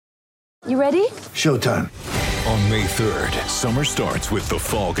You ready? Showtime. On May 3rd, summer starts with The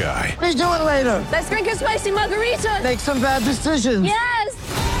Fall Guy. Let's do it later. Let's drink a spicy margarita. Make some bad decisions.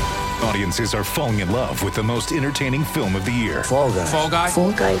 Yes! Audiences are falling in love with the most entertaining film of the year. Fall Guy. Fall Guy?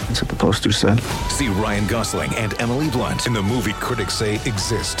 Fall Guy. That's what the poster said. See Ryan Gosling and Emily Blunt in the movie critics say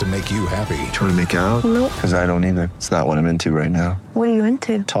exists to make you happy. Trying to make it out? Nope. Because I don't either. It's not what I'm into right now. What are you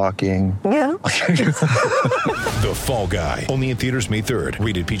into? Talking. Yeah. The Fall Guy. Only in theaters May 3rd.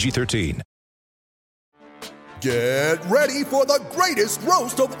 Rated PG-13. Get ready for the greatest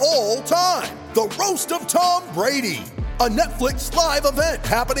roast of all time. The Roast of Tom Brady. A Netflix live event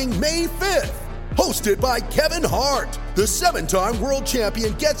happening May 5th. Hosted by Kevin Hart. The 7-time world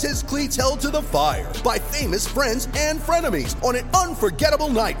champion gets his cleats held to the fire by famous friends and frenemies on an unforgettable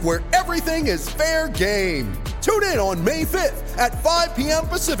night where everything is fair game. Tune in on May 5th at 5 p.m.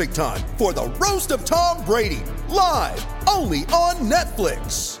 Pacific time for the Roast of Tom Brady. Live only on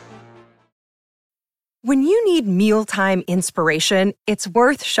Netflix. When you need mealtime inspiration, it's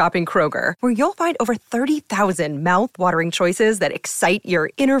worth shopping Kroger, where you'll find over 30,000 mouth-watering choices that excite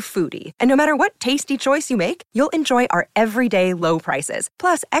your inner foodie. And no matter what tasty choice you make, you'll enjoy our everyday low prices,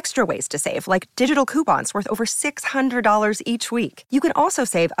 plus extra ways to save, like digital coupons worth over $600 each week. You can also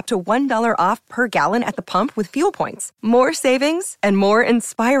save up to $1 off per gallon at the pump with fuel points. More savings and more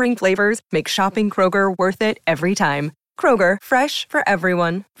inspiring flavors make shopping Kroger worth it every time. Kroger, fresh for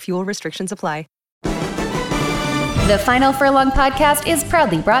everyone. Fuel restrictions apply. The Final Furlong podcast is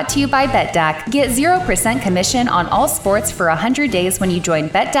proudly brought to you by BetDAC. Get 0% commission on all sports for 100 days when you join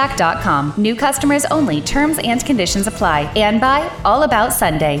BetDAC.com. New customers only. Terms and conditions apply. And by All About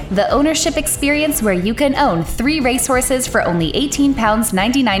Sunday, the ownership experience where you can own 3 racehorses for only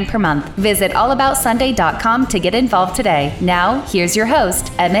 £18.99 per month. Visit allaboutsunday.com to get involved today. Now, here's your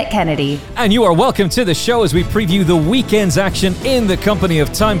host, Emmett Kennedy. And you are welcome to the show as we preview the weekend's action in the company of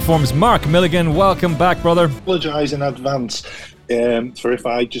Timeform's Mark Milligan. Welcome back, brother. Apologise in advance for if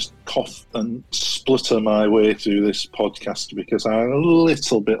I just cough and splutter my way through this podcast because I'm a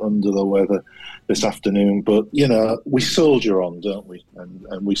little bit under the weather this afternoon. But, you know, we soldier on, don't we? And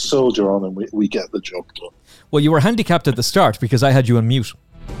we soldier on and we get the job done. Well, you were handicapped at the start because I had you on mute.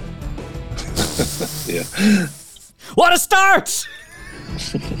 Yeah. What a start!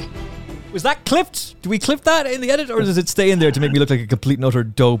 Was that clipped? Do we clip that in the edit, or does it stay in there to make me look like a complete and utter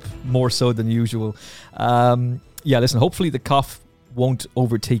dope, more so than usual? Yeah, listen, hopefully the cough won't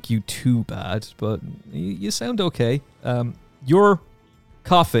overtake you too bad, but you sound okay. You're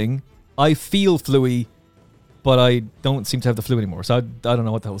coughing. I feel fluey, but I don't seem to have the flu anymore, so I don't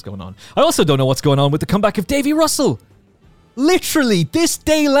know what the hell's going on. I also don't know what's going on with the comeback of Davy Russell. Literally, this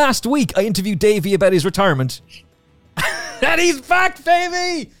day last week, I interviewed Davy about his retirement. And he's back,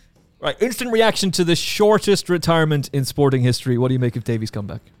 baby! Right, instant reaction to the shortest retirement in sporting history. What do you make of Davy's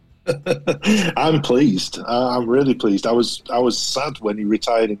comeback? I'm pleased. I'm really pleased. I was sad when he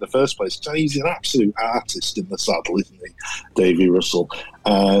retired in the first place. He's an absolute artist in the saddle, isn't he, Davy Russell?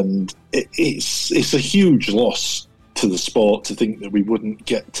 And it's a huge loss to the sport to think that we wouldn't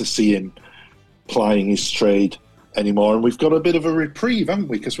get to see him plying his trade anymore. And we've got a bit of a reprieve, haven't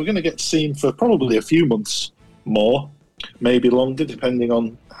we? Because we're going to get to see him for probably a few months more, maybe longer, depending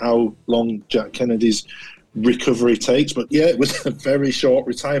on how long Jack Kennedy's recovery takes. But yeah, it was a very short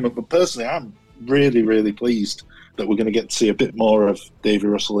retirement. But personally, I'm really, really pleased that we're going to get to see a bit more of Davy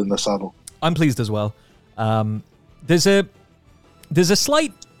Russell in the saddle. I'm pleased as well. There's a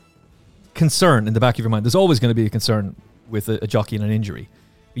slight concern in the back of your mind. There's always going to be a concern with a jockey and an injury.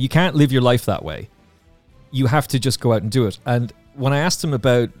 But you can't live your life that way. You have to just go out and do it. And when I asked him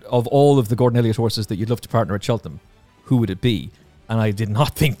about, of all of the Gordon Elliott horses that you'd love to partner at Cheltenham, who would it be? And I did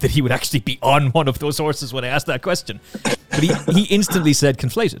not think that he would actually be on one of those horses when I asked that question. But he instantly said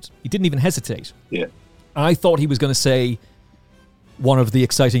Conflated. He didn't even hesitate. Yeah. I thought he was going to say one of the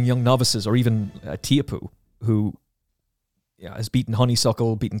exciting young novices, or even Tiapu, who has beaten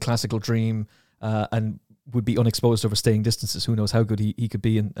Honeysuckle, beaten Classical Dream, and would be unexposed over staying distances. Who knows how good he could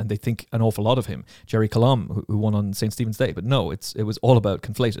be, and they think an awful lot of him. Jerry Colomb, who won on St. Stephen's Day. But no, it was all about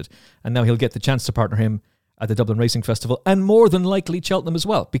Conflated. And now he'll get the chance to partner him at the Dublin Racing Festival, and more than likely Cheltenham as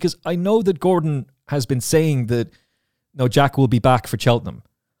well. Because I know that Gordon has been saying that, no, Jack will be back for Cheltenham.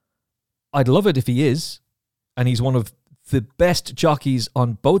 I'd love it if he is, and he's one of the best jockeys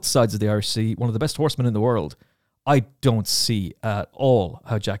on both sides of the Irish Sea, one of the best horsemen in the world. I don't see at all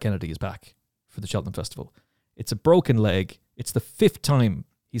how Jack Kennedy is back for the Cheltenham Festival. It's a broken leg. It's the 5th time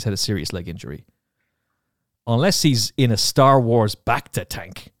he's had a serious leg injury. Unless he's in a Star Wars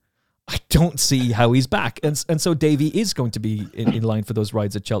back-to-tank, I don't see how he's back. And so Davy is going to be in line for those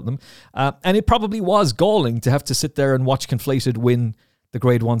rides at Cheltenham. And it probably was galling to have to sit there and watch Conflated win the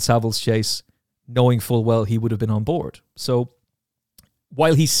Grade 1 Savills chase, knowing full well he would have been on board. So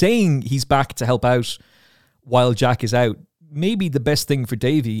while he's saying he's back to help out while Jack is out, maybe the best thing for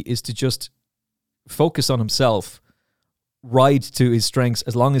Davy is to just focus on himself, ride to his strengths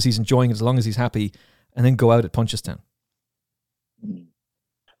as long as he's enjoying it, as long as he's happy, and then go out at Punchestown.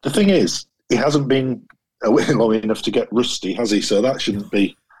 The thing is, he hasn't been away long enough to get rusty, has he? So that shouldn't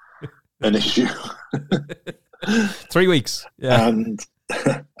be an issue. 3 weeks, yeah.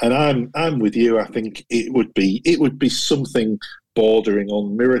 And I'm with you. I think it would be something bordering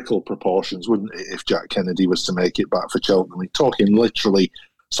on miracle proportions, wouldn't it, if Jack Kennedy was to make it back for Cheltenham? We're talking literally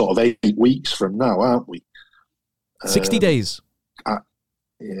sort of 8 weeks from now, aren't we? 60 days. I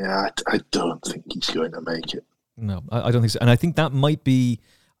don't think he's going to make it. No, I don't think so. And I think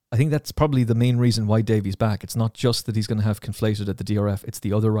that's probably the main reason why Davy's back. It's not just that he's going to have conflated at the DRF, it's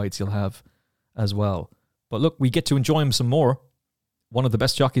the other rides he'll have as well. But look, we get to enjoy him some more. One of the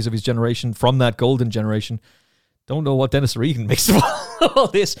best jockeys of his generation, from that golden generation. Don't know what Dennis Regan makes of all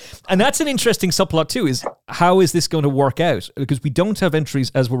this. And that's an interesting subplot too, is how is this going to work out? Because we don't have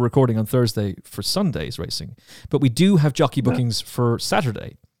entries as we're recording on Thursday for Sunday's racing, but we do have jockey bookings for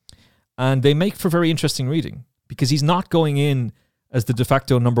Saturday. And they make for very interesting reading, because he's not going in as the de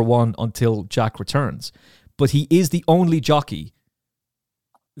facto number one until Jack returns. But he is the only jockey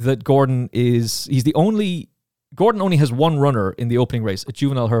that Gordon only has one runner in the opening race, a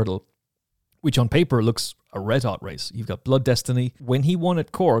juvenile hurdle, which on paper looks a red-hot race. You've got Blood Destiny. When he won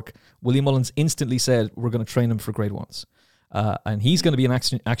at Cork, Willie Mullins instantly said, we're going to train him for Grade 1s. And he's going to be in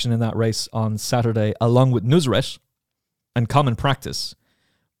action in that race on Saturday, along with Nusret and Common Practice.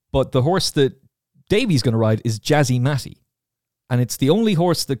 But the horse that Davy's going to ride is Jazzy Matty. And it's the only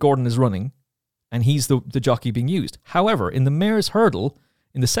horse that Gordon is running, and he's the jockey being used. However, in the Mare's Hurdle,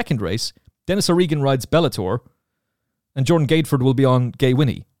 in the second race, Dennis O'Regan rides Bellator, and Jordan Gateford will be on Gay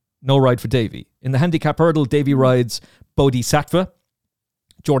Winnie. No ride for Davy. In the handicap hurdle, Davy rides Bodhisattva.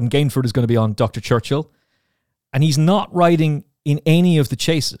 Jordan Gainford is going to be on Dr. Churchill. And he's not riding in any of the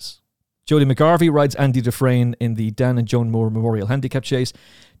chases. Jody McGarvey rides Andy Dufresne in the Dan and Joan Moore Memorial Handicap Chase.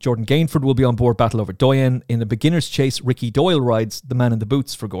 Jordan Gainford will be on board Battle Over Doyen. In the beginner's chase, Ricky Doyle rides the Man in the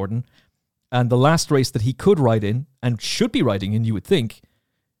Boots for Gordon. And the last race that he could ride in, and should be riding in, you would think,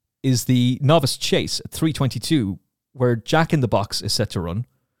 is the novice chase at 3:22, where Jack in the Box is set to run.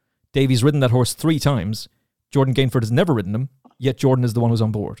 Davy's ridden that horse 3 times. Jordan Gainford has never ridden him, yet Jordan is the one who's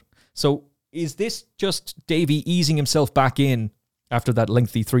on board. So is this just Davy easing himself back in after that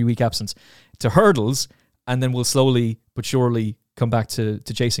lengthy 3-week absence to hurdles, and then we'll slowly but surely come back to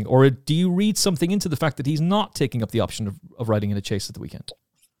chasing? Or do you read something into the fact that he's not taking up the option of riding in a chase at the weekend?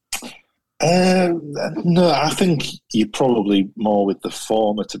 No, I think you're probably more with the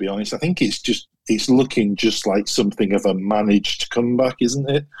former, to be honest. I think it's looking just like something of a managed comeback, isn't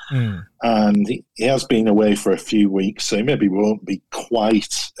it? And he has been away for a few weeks, so he maybe won't be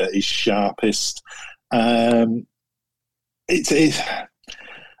quite at his sharpest.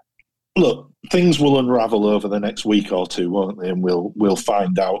 Look, things will unravel over the next week or two, won't they? And we'll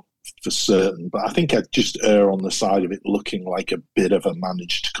find out for certain. But I think I'd just err on the side of it looking like a bit of a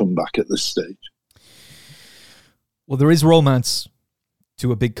managed comeback at this stage. Well, there is romance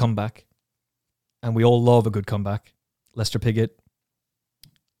to a big comeback, and we all love a good comeback. Lester Piggott,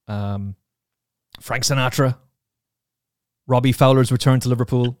 Frank Sinatra, Robbie Fowler's return to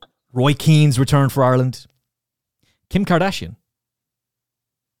Liverpool, Roy Keane's return for Ireland, Kim Kardashian.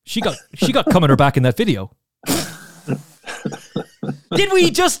 She got coming her back in that video. Did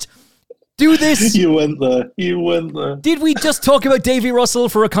we just do this? You went there. Did we just talk about Davy Russell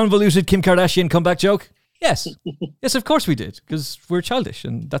for a convoluted Kim Kardashian comeback joke? Yes. Yes, of course we did, because we're childish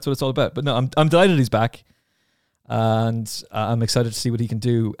and that's what it's all about. But no, I'm delighted he's back, and I'm excited to see what he can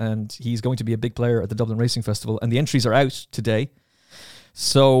do. And he's going to be a big player at the Dublin Racing Festival, and the entries are out today.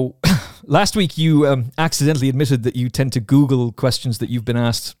 So last week you accidentally admitted that you tend to Google questions that you've been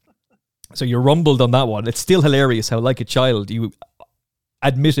asked. So you rumbled on that one. It's still hilarious how, like a child, you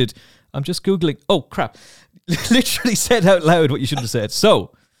admitted, I'm just Googling. Oh, crap. Literally said out loud what you shouldn't have said.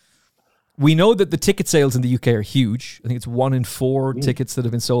 So we know that the ticket sales in the UK are huge. I think it's 1 in 4 tickets that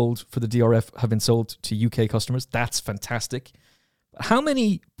have been sold for the DRF have been sold to UK customers. That's fantastic. How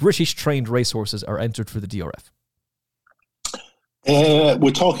many British-trained racehorses are entered for the DRF?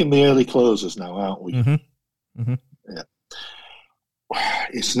 We're talking the early closers now, aren't we? Mm-hmm. Mm-hmm. Yeah.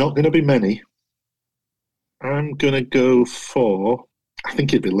 It's not going to be many. I'm going to go for, I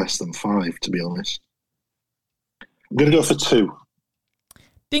think it'd be less than 5, to be honest. I'm going to go for 2.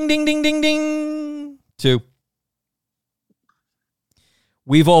 Ding, ding, ding, ding, ding. 2.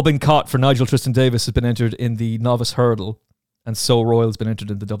 We've all been caught for Nigel Tristan Davis has been entered in the novice hurdle. and So Royal's been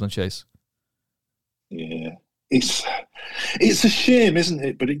entered in the Dublin Chase. Yeah, it's a shame, isn't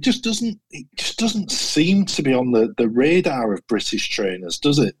it? But it just doesn't seem to be on the radar of British trainers,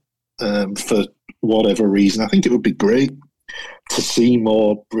 does it? For whatever reason, I think it would be great to see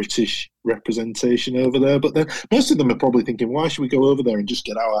more British representation over there. But then most of them are probably thinking, why should we go over there and just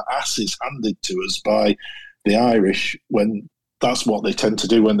get our asses handed to us by the Irish when that's what they tend to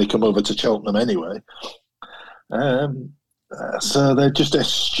do when they come over to Cheltenham anyway? So they're just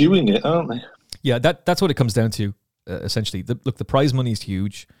eschewing it, aren't they? Yeah, that's what it comes down to, essentially. Look, the prize money is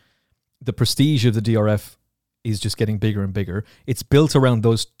huge. The prestige of the DRF is just getting bigger and bigger. It's built around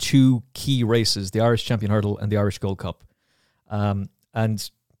those two key races, the Irish Champion Hurdle and the Irish Gold Cup.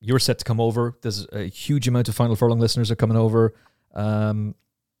 And you're set to come over. There's a huge amount of Final Furlong listeners are coming over. I'm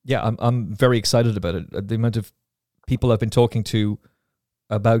very excited about it. The amount of people I've been talking to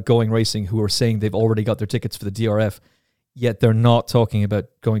about going racing who are saying they've already got their tickets for the DRF, yet they're not talking about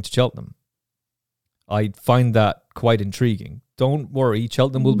going to Cheltenham. I find that quite intriguing. Don't worry,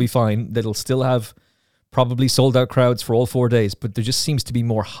 Cheltenham will be fine. They'll still have probably sold out crowds for all 4 days, but there just seems to be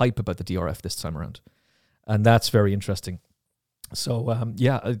more hype about the DRF this time around. And that's very interesting. So,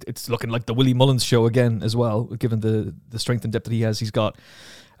 it's looking like the Willie Mullins show again as well, given the strength and depth that he has. He's got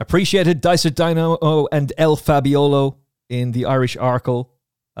Appreciated, Dicer Dynamo, and El Fabiolo in the Irish Arkle.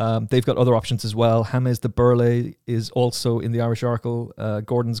 They've got other options as well. James de Burle is also in the Irish Arkle.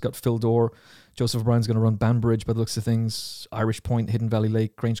 Gordon's got Phil Dorr. Joseph O'Brien's going to run Banbridge by the looks of things. Irish Point, Hidden Valley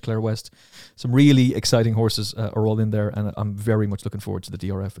Lake, Grange Clare West. Some really exciting horses are all in there, and I'm very much looking forward to the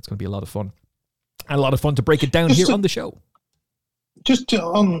DRF. It's going to be a lot of fun. And a lot of fun to break it down here on the show. Just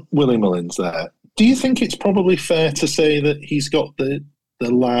on Willie Mullins there, do you think it's probably fair to say that he's got the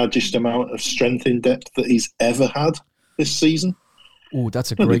largest amount of strength in depth that he's ever had this season? Oh,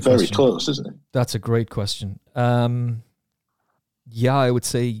 that's a great question. Very close, isn't it? That's a great question. Yeah, I would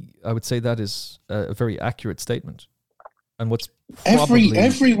say that is a very accurate statement. And what's probably...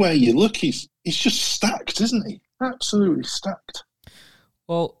 everywhere you look, he's just stacked, isn't he? Absolutely stacked.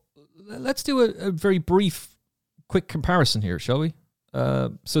 Well, let's do a very brief, quick comparison here, shall we?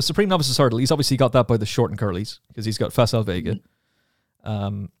 So Supreme Novices Hurdle, he's obviously got that by the short and curlies because he's got Facile Vega.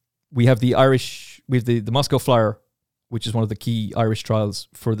 We have the Moscow Flyer, which is one of the key Irish trials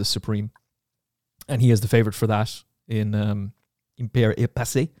for the Supreme, and he is the favourite for that in Impere et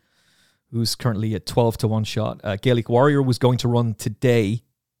Passé, who's currently at 12-1 shot. Gaelic Warrior was going to run today,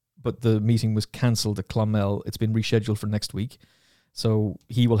 but the meeting was cancelled at Clonmel. It's been rescheduled for next week, so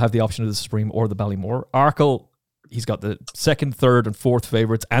he will have the option of the Supreme or the Ballymore. Arkle, he's got the second, third, and fourth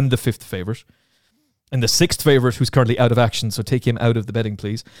favourites and the fifth favourite. And the sixth favourite, who's currently out of action, so take him out of the betting,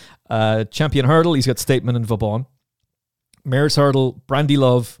 please. Champion Hurdle, he's got Stateman and Vauban. Mare's Hurdle, Brandy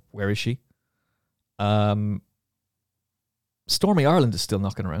Love, where is she? Stormy Ireland is still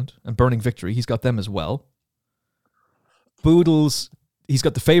knocking around. And Burning Victory, he's got them as well. Boodles, he's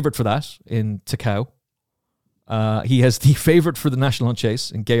got the favourite for that in Takao. He has the favourite for the National Hunt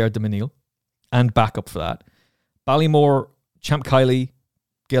Chase in Gaillard de Menil, and backup for that. Ballymore, Champ Kiley,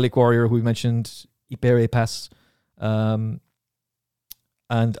 Gaelic Warrior, who we mentioned, Ibere Pass, and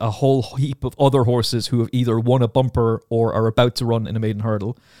a whole heap of other horses who have either won a bumper or are about to run in a maiden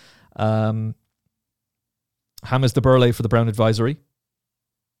hurdle. James de Burle for the Brown Advisory.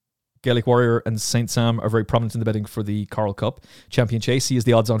 Gaelic Warrior and St. Sam are very prominent in the betting for the Coral Cup. Champion Chase, he is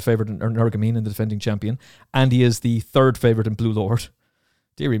the odds-on favourite in Nergamine and the defending champion. And he is the third favourite in Blue Lord.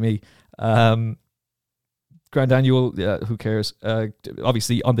 Deary me. Grand Annual, who cares?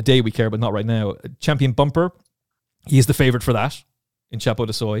 Obviously, on the day we care, but not right now. Champion Bumper, he is the favourite for that in Chapeau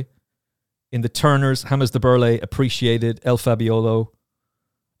de Soy. In the Turners, James de Burle, Appreciated, El Fabiolo,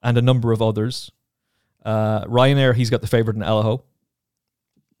 and a number of others. Ryanair, he's got the favourite in Allaho.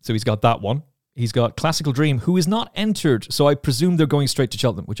 So he's got that one. He's got Classical Dream, who is not entered. So I presume they're going straight to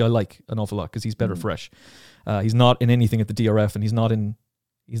Cheltenham, which I like an awful lot because he's better fresh. He's not in anything at the DRF, and he's not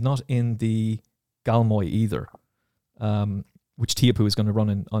in the Galmoy either, which Tiapu is going to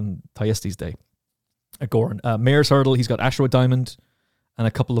run on Thyestes Day at Goran. Mare's Hurdle, he's got Ashrow Diamond and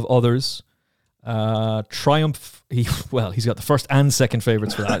a couple of others. Triumph, he's got the first and second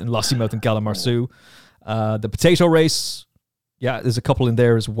favourites for that in Lossiemouth and Galamarsu. The Potato Race, there's a couple in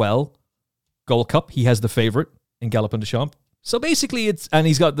there as well. Gold Cup, he has the favourite in Galopin de Champs. So basically and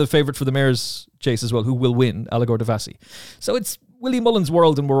he's got the favourite for the Mare's Chase as well, who will win, Allegor de Vassy. So it's Willie Mullins'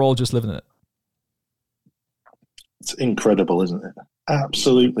 world and we're all just living in it. It's incredible, isn't it?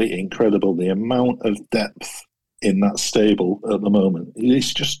 Absolutely incredible, the amount of depth in that stable at the moment.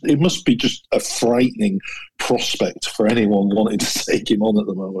 It must be just a frightening prospect for anyone wanting to take him on at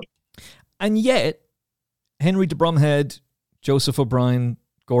the moment. And yet, Henry de Bromhead, Joseph O'Brien,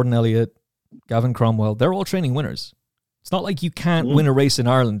 Gordon Elliott, Gavin Cromwell, they're all training winners. It's not like you can't win a race in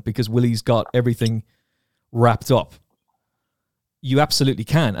Ireland because Willie's got everything wrapped up. You absolutely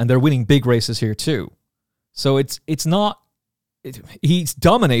can, and they're winning big races here too. So he's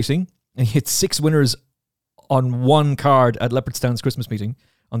dominating, and he hit 6 winners on one card at Leopardstown's Christmas meeting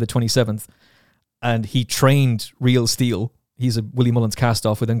on the 27th, and he trained Real Steel. He's a Willie Mullins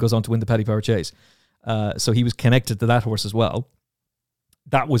cast-off, who then goes on to win the Paddy Power Chase. So he was connected to that horse as well.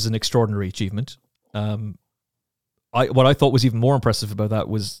 That was an extraordinary achievement. What I thought was even more impressive about that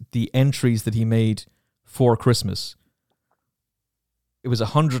was the entries that he made for Christmas. It was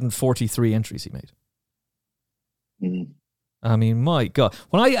 143 entries he made. I mean, my God.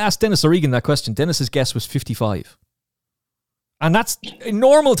 When I asked Dennis O'Regan that question, Dennis's guess was 55. And that's, in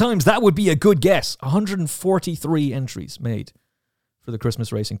normal times, that would be a good guess. 143 entries made for the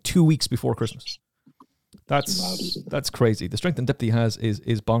Christmas racing 2 weeks before Christmas. That's crazy. The strength and depth he has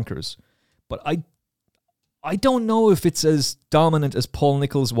is bonkers. But I don't know if it's as dominant as Paul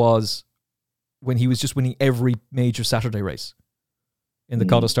Nicholls was when he was just winning every major Saturday race in the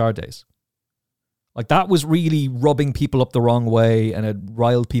Cotto Star days. Like, that was really rubbing people up the wrong way, and it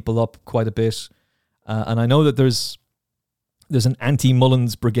riled people up quite a bit. And I know that there's an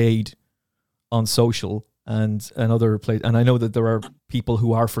anti-Mullins brigade on social and other places, and I know that there are people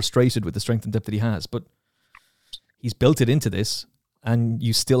who are frustrated with the strength and depth that he has, but he's built it into this, and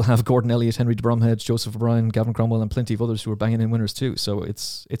you still have Gordon Elliott, Henry de Bromhead, Joseph O'Brien, Gavin Cromwell, and plenty of others who are banging in winners too. So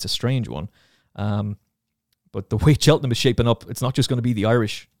it's a strange one. But the way Cheltenham is shaping up, it's not just going to be the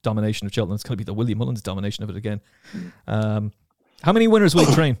Irish domination of Cheltenham, it's going to be the Willie Mullins domination of it again. How many winners will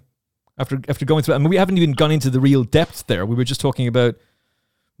he train after going through? I mean, we haven't even gone into the real depth there. We were just talking about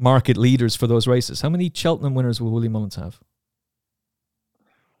market leaders for those races. How many Cheltenham winners will Willie Mullins have?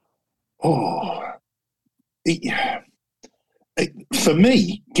 For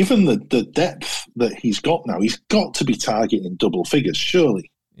me, given the depth that he's got now, he's got to be targeting double figures, surely.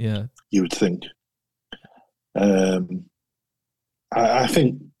 Yeah. You would think. I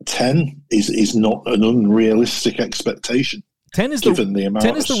think 10 is not an unrealistic expectation. 10 is given the amount.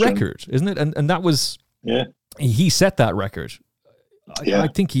 10 is the record, isn't it? And that was he set that record. I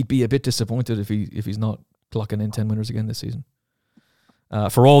think he'd be a bit disappointed if he's not clocking in 10 winners again this season.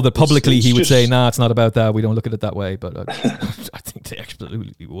 For all that publicly he would say, nah, it's not about that. We don't look at it that way. But I think they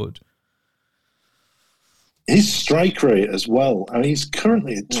absolutely would. His strike rate as well. I mean, he's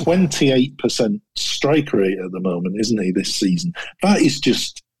currently at 28% strike rate at the moment, isn't he, this season? That is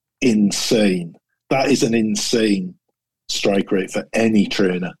just insane. That is an insane strike rate for any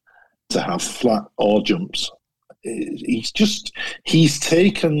trainer to have, flat or jumps. He's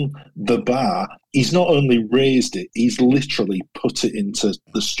taken the bar. He's not only raised it, he's literally put it into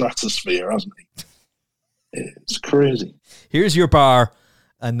the stratosphere, hasn't he? It's crazy. Here's your bar,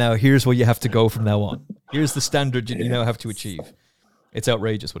 and now here's where you have to go from now on. Here's the standard you now have to achieve. It's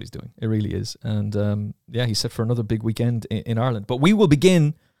outrageous what he's doing. It really is. And he's set for another big weekend in Ireland. But we will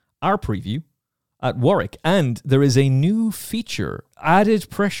begin our preview at Warwick. And there is a new feature, added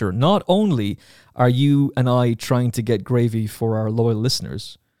pressure. Not only are you and I trying to get gravy for our loyal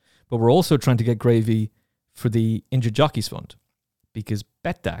listeners, but we're also trying to get gravy for the Injured Jockeys Fund, because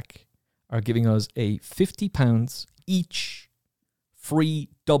BetDAC are giving us a £50 each free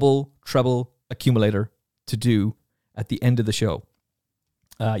double treble accumulator to do at the end of the show.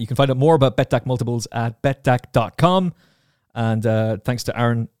 You can find out more about BetDAC multiples at betdac.com. And thanks to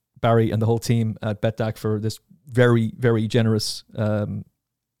Aaron, Barry, and the whole team at BetDAC for this very, very generous offer,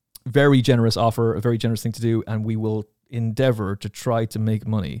 a very generous thing to do. And we will endeavor to try to make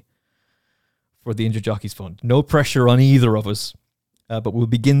money for the Injured Jockeys Fund. No pressure on either of us, but we'll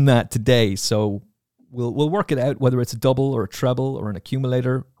begin that today. So we'll work it out, whether it's a double or a treble or an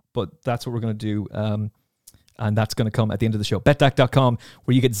accumulator, but that's what we're going to do. And that's going to come at the end of the show. BetDAC.com,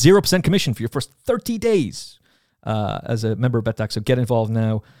 where you get 0% commission for your first 30 days as a member of BetDAC. So get involved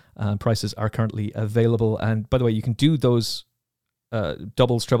now. Prices are currently available. And by the way, you can do those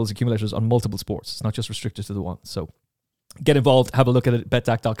doubles, trebles, accumulators on multiple sports. It's not just restricted to the one. So get involved, have a look at it at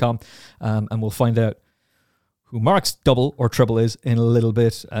betdac.com, and we'll find out who Mark's double or treble is in a little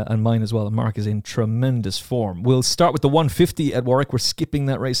bit, and mine as well. And Mark is in tremendous form. We'll start with the 150 at Warwick. We're skipping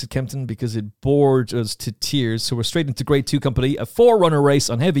that race at Kempton because it bored us to tears. So we're straight into Grade 2 company, a 4-runner race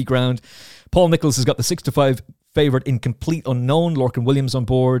on heavy ground. Paul Nicholls has got the 6-5 favourite in Complete Unknown. Lorcan Williams on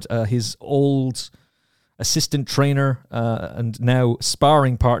board, his old assistant trainer and now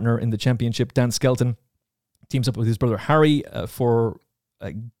sparring partner in the championship, Dan Skelton, teams up with his brother Harry for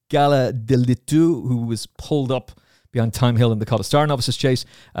Gala de Litu, who was pulled up behind Time Hill in the Cotta Star Novices Chase.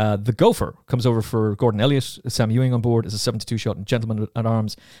 The Gopher comes over for Gordon Elliott. Sam Ewing on board is a 7-2 shot, and Gentleman at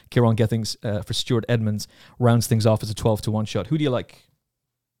Arms, Kieran Gethings for Stuart Edmonds rounds things off as a 12-1 shot. Who do you like?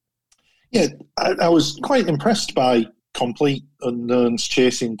 Yeah, I was quite impressed by Complete Unknown's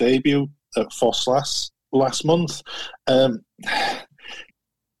chasing debut at Foss last month. I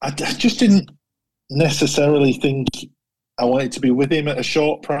just didn't necessarily think I wanted to be with him at a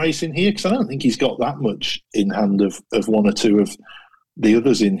short price in here, because I don't think he's got that much in hand of one or two of the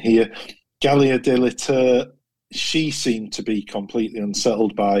others in here. Gallia de Litter, she seemed to be completely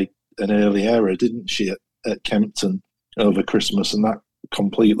unsettled by an early error, didn't she, at Kempton over Christmas, and that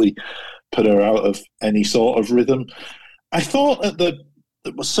completely put her out of any sort of rhythm. I thought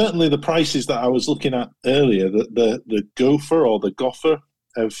certainly the prices that I was looking at earlier, that the Gopher or the Goffer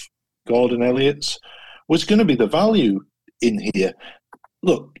of Gordon Elliott's was going to be the value in here.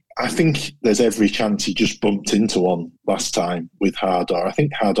 Look, I think there's every chance he just bumped into one last time with Hardor. I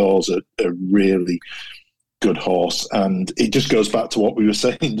think Hardor's a really good horse, and it just goes back to what we were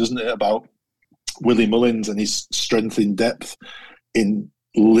saying, doesn't it, about Willie Mullins and his strength in depth in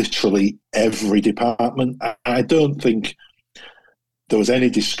literally every department. I don't think there was any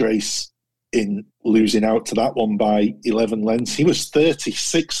disgrace in losing out to that one by 11 lengths. He was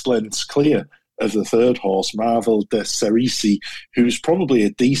 36 lengths clear of the third horse, Marvel de Cerisi, who's probably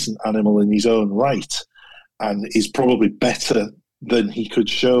a decent animal in his own right and is probably better than he could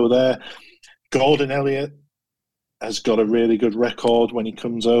show there. Gordon Elliott has got a really good record when he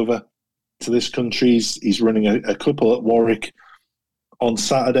comes over to this country. He's running a couple at Warwick on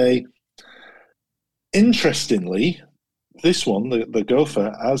Saturday. Interestingly, this one, the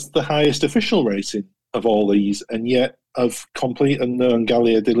Gopher, has the highest official rating of all these, and yet of Complete Unknown,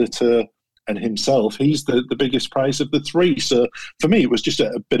 Gallia de Litter and himself, he's the biggest price of the three. So for me, it was just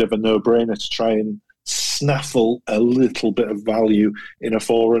a bit of a no-brainer to try and snaffle a little bit of value in a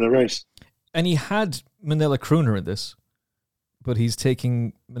four-runner race. And he had Manila Crooner in this, but he's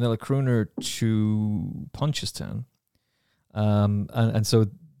taking Manila Crooner to Punchestown. And so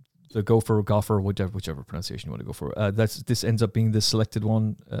the Gopher, whichever pronunciation you want to go for, this ends up being the selected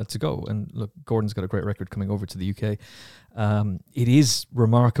one to go. And look, Gordon's got a great record coming over to the UK. It is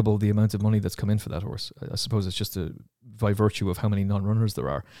remarkable the amount of money that's come in for that horse. I suppose it's just by virtue of how many non-runners there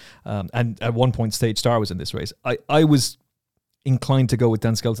are. And at one point, Stage Star was in this race. I was inclined to go with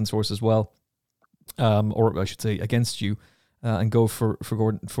Dan Skelton's horse as well, or I should say against you, and go for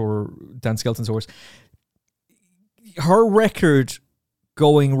Dan Skelton's horse. Her record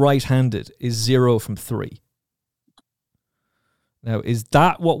going right-handed is 0 from 3. Now, is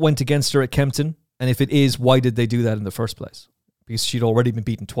that what went against her at Kempton? And if it is, why did they do that in the first place? Because she'd already been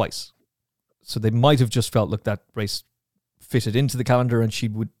beaten twice. So they might have just felt, look, that race fitted into the calendar and she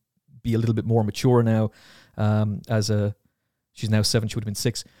would be a little bit more mature now. She's now 7, she would have been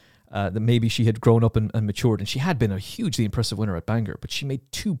 6. That maybe she had grown up and matured. And she had been a hugely impressive winner at Bangor, but she made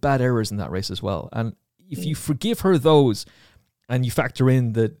 2 bad errors in that race as well. And if you forgive her those, and you factor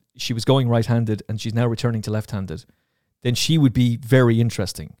in that she was going right-handed and she's now returning to left-handed, then she would be very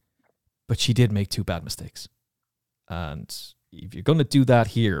interesting. But she did make 2 bad mistakes. And if you're going to do that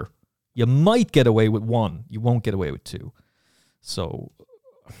here, you might get away with 1. You won't get away with 2. So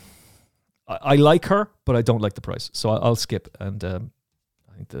I like her, but I don't like the price. So I'll skip. And I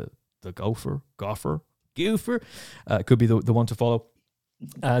think the Gopher could be the one to follow.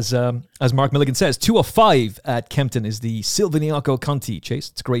 As Mark Milligan says, 205 at Kempton is the Silviniaco Conti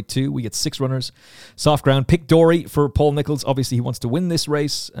chase. It's grade 2. We get 6 runners. Soft ground. Pick Dory for Paul Nichols. Obviously, he wants to win this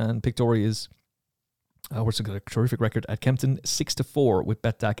race, and Pick Dory is horse got a terrific record at Kempton, 6-4 with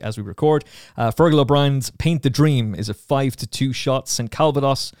Betdac as we record. Fergal O'Brien's Paint the Dream is a 5-2 shot. St.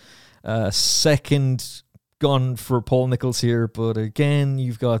 Calvados, second gun for Paul Nichols here, but again,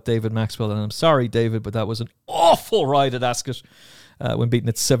 you've got David Maxwell, and I'm sorry, David, but that was an awful ride at Ascot. When beaten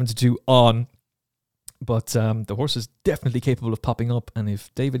at 7-2 on. But the horse is definitely capable of popping up, and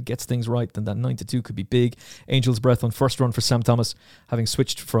if David gets things right, then that 9-2 could be big. Angel's Breath on first run for Sam Thomas, having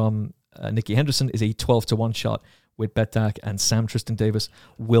switched from Nicky Henderson, is a 12-1 shot with Betdac, and Sam Tristan Davis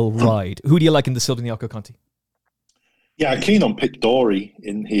will ride. Who do you like in the Silviniaco Conti? Yeah, I'm keen on Pick Dory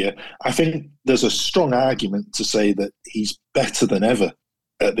in here. I think there's a strong argument to say that he's better than ever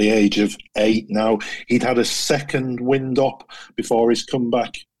at the age of 8 now. He'd had a second wind up before his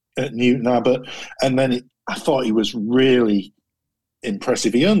comeback at Newton Abbot, and then I thought he was really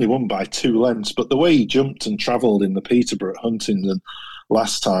impressive. He only won by 2 lengths, but the way he jumped and travelled in the Peterborough at Huntingdon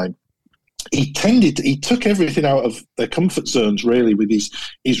last time, he took everything out of their comfort zones, really, with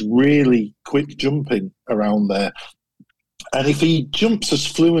his really quick jumping around there. And if he jumps as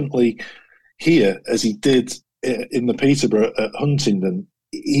fluently here as he did in the Peterborough at Huntingdon,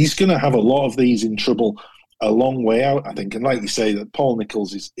 he's going to have a lot of these in trouble a long way out, I think. And like you say, that Paul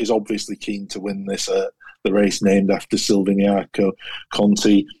Nicholls is obviously keen to win this, the race named after Silviniaco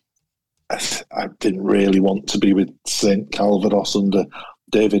Conti. I didn't really want to be with St Calvados under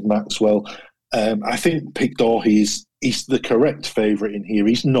David Maxwell. I think Pic d'Orhy he's the correct favourite in here.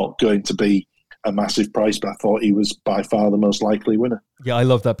 He's not going to be a massive price, but I thought he was by far the most likely winner. Yeah, I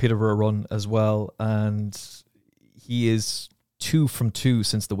love that Peterborough run as well, and he is 2 from 2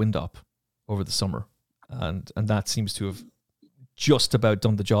 since the wind up over the summer, and that seems to have just about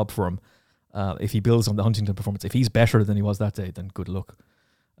done the job for him. If he builds on the Huntingdon performance, if he's better than he was that day, then good luck.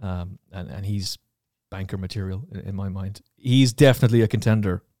 And he's banker material in my mind. He's definitely a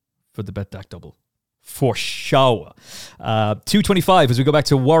contender for the BetDAC double, for sure. 225 as we go back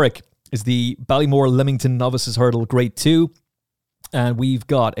to Warwick is the Ballymore Leamington Novices Hurdle Grade 2, and we've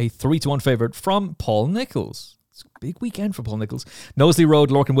got a 3-1 favourite from Paul Nicholls. It's a big weekend for Paul Nicholls. Knowsley Road,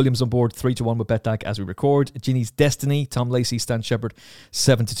 Lorcan Williams on board, 3-1 with BetDAC as we record. Ginny's Destiny, Tom Lacey, Stan Shepherd,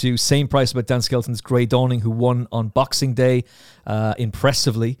 7-2. Same price about Dan Skelton's Grey Dawning, who won on Boxing Day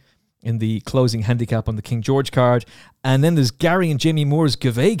impressively in the closing handicap on the King George card. And then there's Gary and Jamie Moore's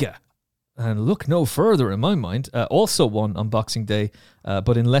Gavega. And look no further in my mind. Also won on Boxing Day,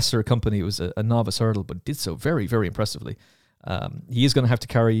 but in lesser company. It was a novice hurdle, but did so very, very impressively. He is going to have to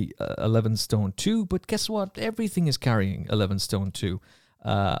carry 11 stone 2, but guess what? Everything is carrying 11 stone 2.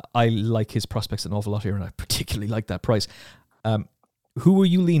 I like his prospects an awful lot here, and I particularly like that price. Who are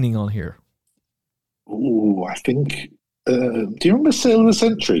you leaning on here? Oh, I think... do you remember Sail of the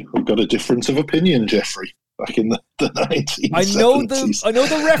Century? We've got a difference of opinion, Jeffrey. Back in the 1970s. I know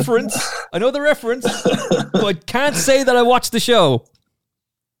the reference, but can't say that I watched the show.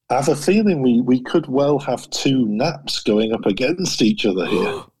 I have a feeling we could well have 2 naps going up against each other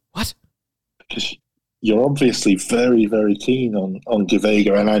here. What? Because you're obviously very, very keen on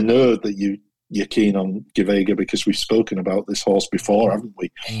Gavega, and I know that you're keen on Gavega because we've spoken about this horse before, haven't we?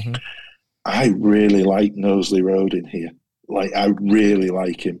 Mm-hmm. I really like Knowsley Road in here. I really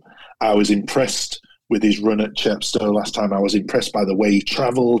like him. I was impressed with his run at Chepstow last time. I was impressed by the way he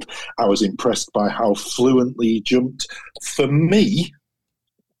travelled. I was impressed by how fluently he jumped. For me,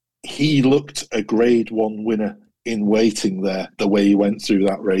 he looked a Grade 1 winner in waiting there, the way he went through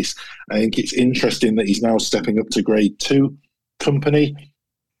that race. I think it's interesting that he's now stepping up to Grade 2 company.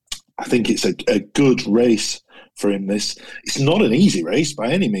 I think it's a good race for him. It's not an easy race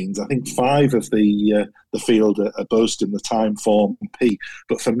by any means. I think 5 of the field are boasting the time form P.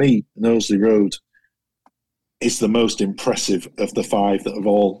 But for me, Knowsley Road is the most impressive of the 5 that have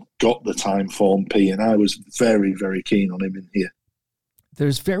all got the time form P, and I was very, very keen on him in here.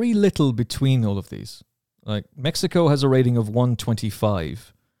 There's very little between all of these. Like Mexico has a rating of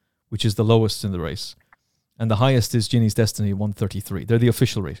 125, which is the lowest in the race, and the highest is Ginny's Destiny, 133. They're the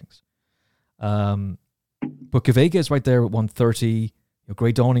official ratings. But Gavega is right there at 130.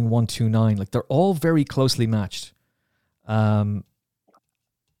 Grey Dawning 129. Like they're all very closely matched. And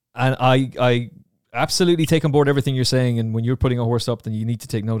I absolutely take on board everything you're saying. And when you're putting a horse up, then you need to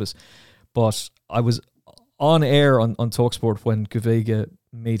take notice. But I was on air on TalkSport when Gavega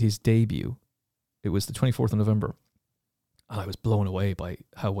made his debut. It was the 24th of November. And I was blown away by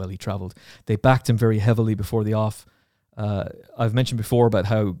how well he travelled. They backed him very heavily before the off. I've mentioned before about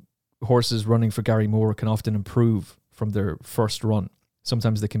how horses running for Gary Moore can often improve from their first run.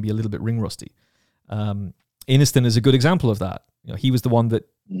 Sometimes they can be a little bit ring rusty. Iniston is a good example of that. He was the one that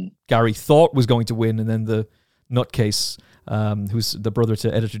Gary thought was going to win, and then the nutcase, who's the brother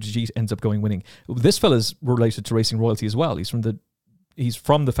to Editor G, ends up going winning. This fella's related to Racing Royalty as well. He's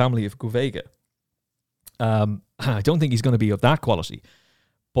from the family of Gavega. I don't think he's going to be of that quality,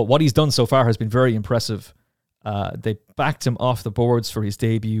 but what he's done so far has been very impressive. They backed him off the boards for his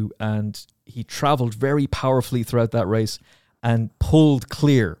debut, and he travelled very powerfully throughout that race and pulled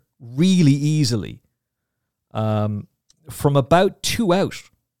clear really easily from about 2 out.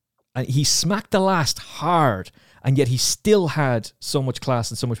 And he smacked the last hard, and yet he still had so much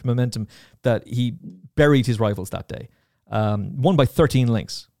class and so much momentum that he buried his rivals that day. Won by 13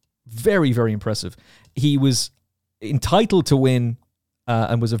 lengths. Very, very impressive. He was entitled to win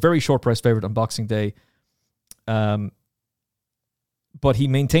and was a very short price favourite on Boxing Day. But he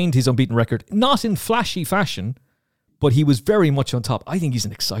maintained his unbeaten record, not in flashy fashion, but he was very much on top. I think he's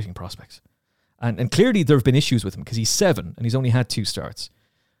an exciting prospect. And clearly there have been issues with him because he's 7 and he's only had 2 starts.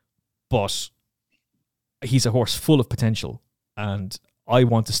 But he's a horse full of potential, and I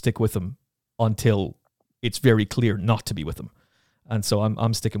want to stick with him until it's very clear not to be with him. And so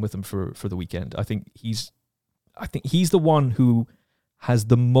I'm sticking with him for the weekend. I think he's the one who has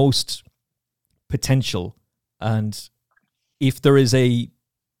the most potential And if there is a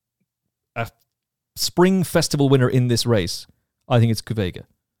spring festival winner in this race, I think it's Kuvega.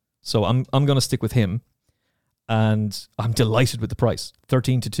 So I'm going to stick with him. And I'm delighted with the price,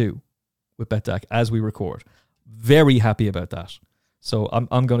 13-2 with BetDAC as we record. Very happy about that. So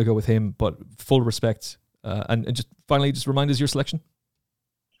I'm going to go with him, but full respect. And just finally, just remind us your selection.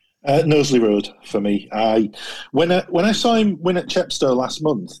 Knowsley Road for me. When I saw him win at Chepstow last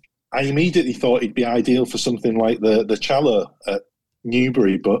month, I immediately thought he'd be ideal for something like the Challow at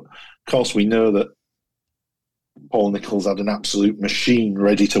Newbury. But of course, we know that Paul Nicholls had an absolute machine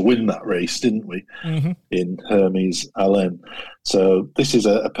ready to win that race, didn't we? Mm-hmm. In Hermes Allen. So this is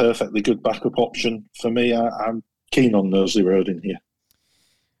a perfectly good backup option for me. I'm keen on Knowsley Road in here.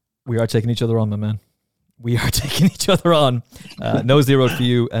 We are taking each other on, my man. We are taking each other on. Knowsley Road for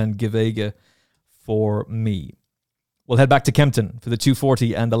you and Gavega for me. We'll head back to Kempton for the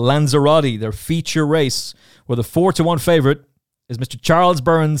 240 and the Lanzarote, their feature race, where the 4-1 favourite is Mr. Charles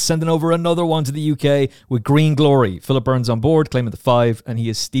Burns, sending over another one to the UK with Green Glory. Philip Burns on board, claiming the 5, and he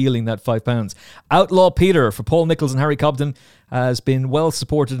is stealing that £5. Outlaw Peter for Paul Nicholls and Harry Cobden has been well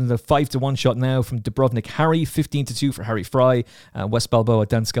supported in the 5-1 shot now from Dubrovnik Harry, 15-2 for Harry Fry, West Balboa,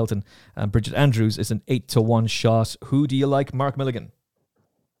 Dan Skelton, and Bridget Andrews is an 8-1 shot. Who do you like, Mark Milligan?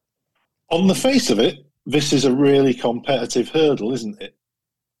 On the face of it, this is a really competitive hurdle, isn't it?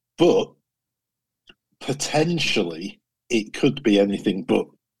 But potentially it could be anything but,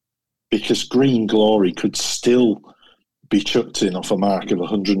 because Green Glory could still be chucked in off a mark of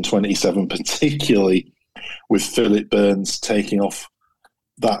 127, particularly with Philip Burns taking off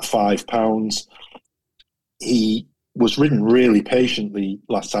that £5. He was ridden really patiently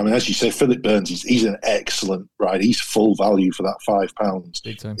last time. And as you say, Philip Burns, he's an excellent rider. He's full value for that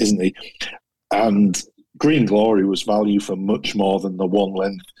 £5, isn't he? And Green Glory was value for much more than the one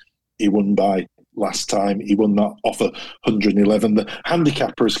length he won by last time. He won that off 111. The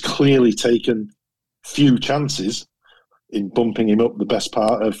handicapper has clearly taken few chances in bumping him up the best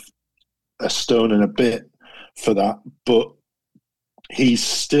part of a stone and a bit for that, but he's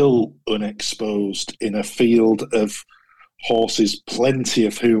still unexposed in a field of horses, plenty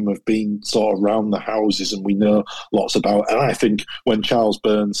of whom have been sort of round the houses and we know lots about. And I think when Charles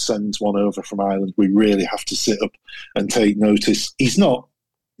Burns sends one over from Ireland, we really have to sit up and take notice. He's not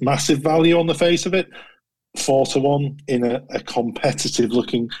massive value on the face of it, 4-1 in a competitive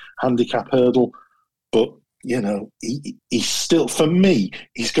looking handicap hurdle, but you know, he's still, for me,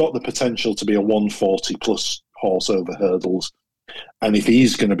 he's got the potential to be a 140 plus horse over hurdles. And if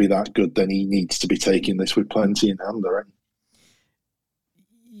he's going to be that good, then he needs to be taking this with plenty in hand, I reckon.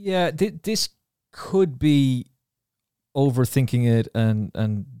 Yeah, this could be overthinking it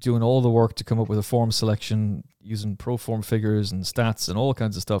and doing all the work to come up with a form selection using pro form figures and stats and all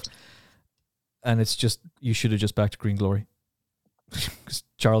kinds of stuff. And it's just, you should have just backed Green Glory. Because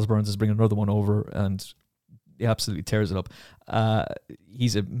Charles Burns is bringing another one over and he absolutely tears it up.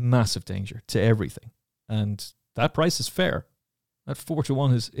 He's a massive danger to everything. And that price is fair. That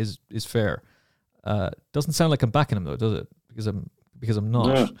 4-1 is fair. Doesn't sound like I'm backing him though, does it? Because I'm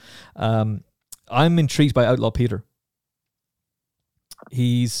not. Yeah. I'm intrigued by Outlaw Peter.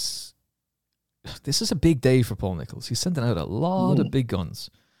 This is a big day for Paul Nicholls. He's sending out a lot of big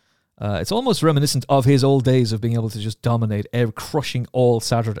guns. It's almost reminiscent of his old days of being able to just dominate, crushing all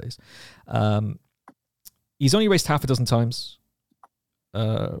Saturdays. He's only raced half a dozen times,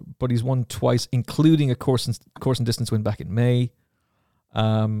 but he's won twice, including a course and distance win back in May.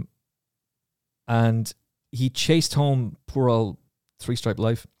 And he chased home poor old Three Stripe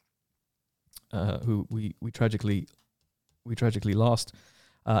Life, who we tragically lost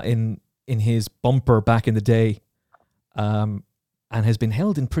in his bumper back in the day, and has been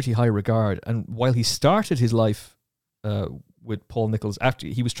held in pretty high regard. And while he started his life with Paul Nicholls, after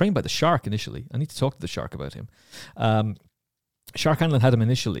he was trained by the Shark initially, I need to talk to the Shark about him. Shark Hanlon had him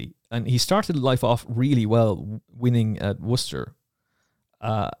initially, and he started life off really well, winning at Worcester,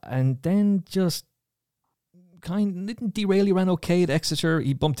 and then just didn't derail. He ran okay at Exeter.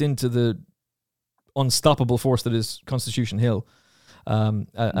 He bumped into the unstoppable force that is Constitution Hill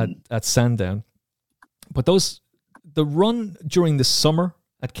at Sandown. But the run during the summer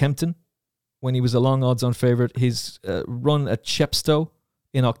at Kempton, when he was a long odds-on favourite, his run at Chepstow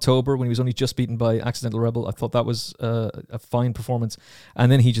in October, when he was only just beaten by Accidental Rebel, I thought that was a fine performance.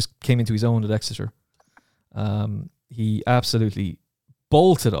 And then he just came into his own at Exeter. He absolutely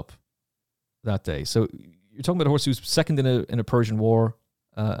bolted up that day. So you're talking about a horse who's second in a Persian War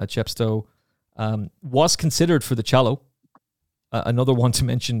at Chepstow, was considered for the Challow, another one to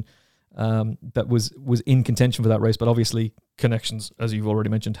mention that was in contention for that race, but obviously connections, as you've already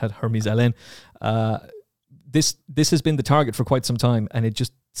mentioned, had Hermes Allen. this has been the target for quite some time, and it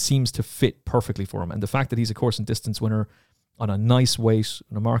just seems to fit perfectly for him. And the fact that he's a course and distance winner on a nice weight,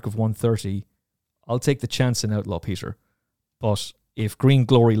 on a mark of 130, I'll take the chance in Outlaw Peter. But if Green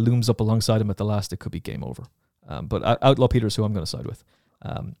Glory looms up alongside him at the last, it could be game over. But Outlaw Peter is who I'm going to side with.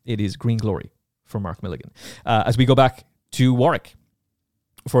 It is Green Glory for Mark Milligan. As we go back to Warwick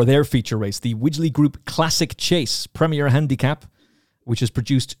for their feature race, the Widgley Group Classic Chase Premier Handicap, which has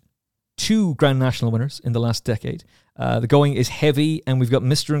produced 2 Grand National winners in the last decade. The going is heavy, and we've got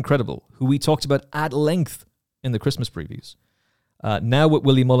Mr. Incredible, who we talked about at length in the Christmas previews. Now with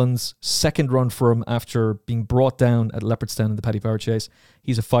Willie Mullins, second run for him after being brought down at Leopardstown in the Paddy Power Chase.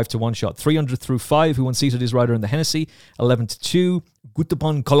 He's a 5-1 shot. 300 through 5, who unseated his rider in the Hennessy. 11-2,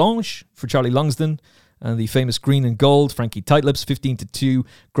 Gutapon Collonge for Charlie Longsdon. And the famous Green and Gold, Frankie Tightlips, 15-2.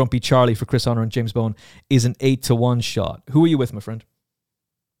 Grumpy Charlie for Chris Honor and James Bowen is an 8-1 shot. Who are you with, my friend?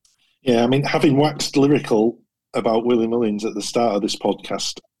 Yeah, I mean, having waxed lyrical about Willie Mullins at the start of this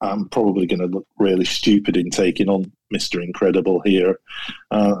podcast, I'm probably going to look really stupid in taking on Mr. Incredible here,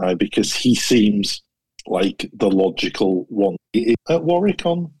 because he seems like the logical one. At Warwick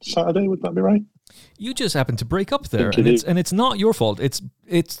on Saturday, would that be right? You just happened to break up there, and it's not your fault.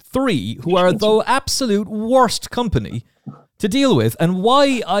 It's 3 who are the absolute worst company to deal with, and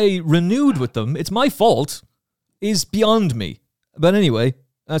why I renewed with them, it's my fault, is beyond me. But anyway,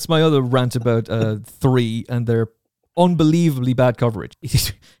 that's my other rant about 3 and their unbelievably bad coverage.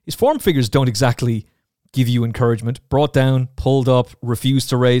 His form figures don't exactly give you encouragement. Brought down, pulled up, refused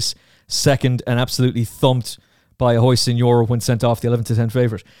to race, second, and absolutely thumped by Ahoy Senor when sent off the 11-10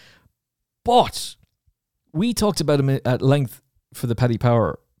 favourite. But we talked about him at length for the Paddy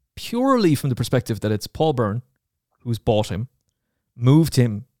Power purely from the perspective that it's Paul Byrne who's bought him, moved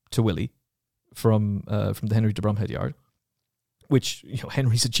him to Willie from the Henry de Bromhead yard, which, you know,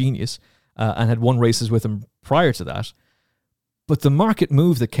 Henry's a genius and had won races with him prior to that. But the market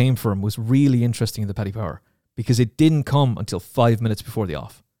move that came for him was really interesting in the Paddy Power because it didn't come until 5 minutes before the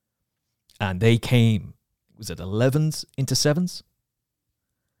off. And they came, was it 11s into 7s?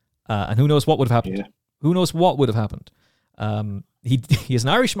 And who knows what would have happened? Yeah. Who knows what would have happened? He has an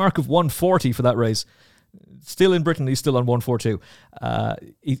Irish mark of 140 for that race. Still in Britain, he's still on 142.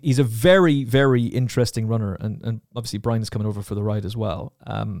 He's a very, very interesting runner, and obviously Brian is coming over for the ride as well.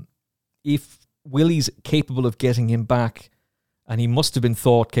 If Willie's capable of getting him back, and he must have been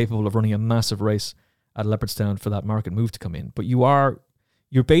thought capable of running a massive race at Leopardstown for that market move to come in, but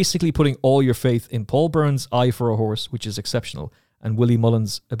you're basically putting all your faith in Paul Byrne's eye for a horse, which is exceptional, and Willie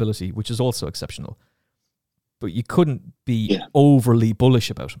Mullins' ability, which is also exceptional. But you couldn't be overly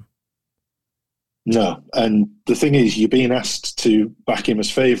bullish about him. No, and the thing is, you're being asked to back him as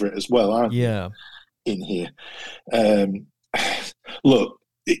favourite as well, aren't you? In here. Look,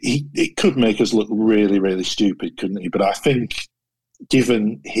 it could make us look really, really stupid, couldn't he? But I think,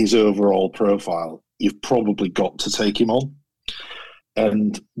 given his overall profile, you've probably got to take him on.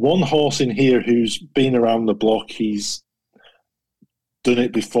 And one horse in here who's been around the block, he's done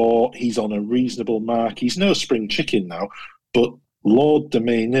it before, he's on a reasonable mark. He's no spring chicken now, but Lord de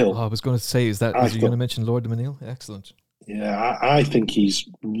Menil. I was going to say, was you going to mention Lord de Menil? Excellent. Yeah, I think he's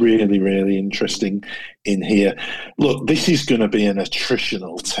really, really interesting in here. Look, this is going to be an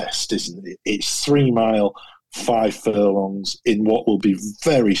attritional test, isn't it? It's 3 mile, 5 furlongs in what will be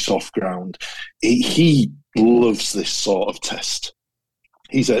very soft ground. He loves this sort of test.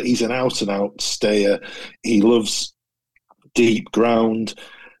 He's an out-and-out stayer. He loves deep ground.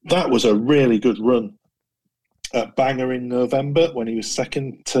 That was a really good run at Bangor in November when he was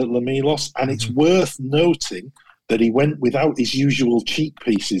second to Lamilos, and it's worth noting that he went without his usual cheek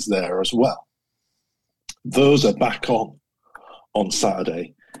pieces there as well. Those are back on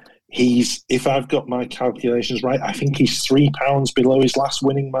Saturday. He's, if I've got my calculations right, I think he's £3 below his last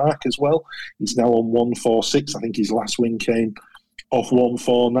winning mark as well. He's now on 146. I think his last win came off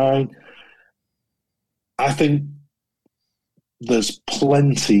 149. I think there's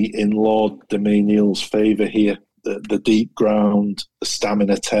plenty in Lord de Menil's favour here. The deep ground, the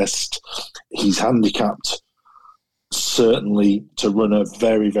stamina test. He's handicapped certainly to run a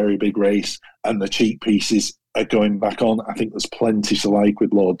very, very big race, and the cheek pieces are going back on. I think there's plenty to like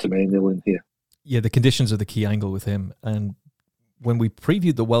with Lord de Menil in here. Yeah, the conditions are the key angle with him. And when we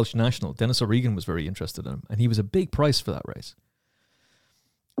previewed the Welsh National, Dennis O'Regan was very interested in him, and he was a big price for that race.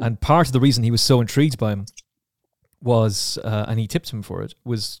 And part of the reason he was so intrigued by him was, and he tipped him for it,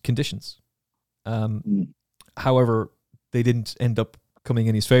 was conditions. However, they didn't end up coming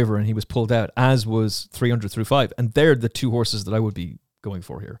in his favour, and he was pulled out, as was 300 through 5. And they're the 2 horses that I would be going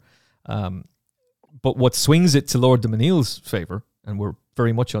for here. But what swings it to Lord de Menil's favour, and we're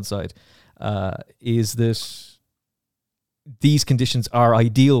very much on side, is that these conditions are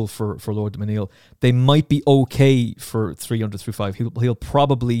ideal for Lord Menil. They might be okay for 3 under through 5. He'll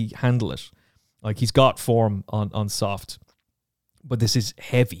probably handle it. Like, he's got form on soft, but this is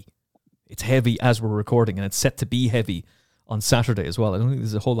heavy. It's heavy as we're recording, and it's set to be heavy on Saturday as well. I don't think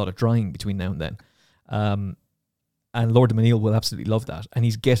there's a whole lot of drying between now and then. And Lord Menil will absolutely love that. And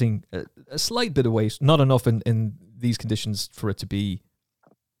he's getting a slight bit of weight, not enough in these conditions for it to be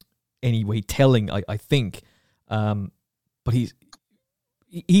any way telling, I think. But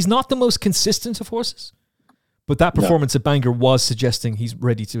he's not the most consistent of horses. But that performance at Bangor was suggesting he's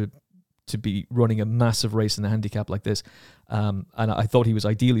ready to be running a massive race in a handicap like this. And I thought he was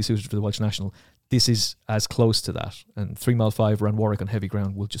ideally suited for the Welsh National. This is as close to that. And 3 mile 5 around Warwick on heavy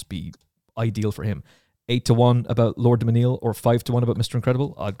ground will just be ideal for him. 8-1 about Lord Menil or 5-1 about Mr.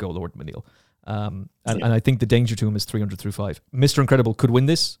 Incredible, I'd go Lord Menil. And I think the danger to him is 300 through 5. Mr. Incredible could win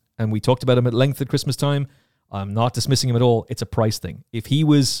this, and we talked about him at length at Christmas time. I'm not dismissing him at all. It's a price thing. If he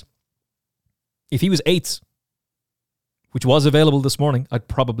was 8th, which was available this morning, I'd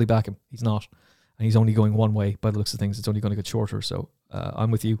probably back him. He's not. And he's only going one way by the looks of things. It's only going to get shorter. So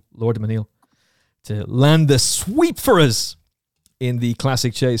I'm with you, Lord Menil, to land the sweep for us in the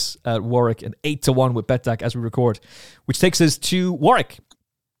Classic Chase at Warwick, and 8-1 with Betdaq as we record, which takes us to Warwick.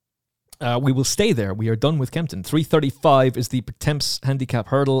 We will stay there. We are done with Kempton. 3:35 is the Temps Handicap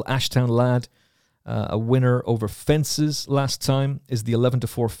Hurdle. Ashtown Lad, a winner over fences last time, is the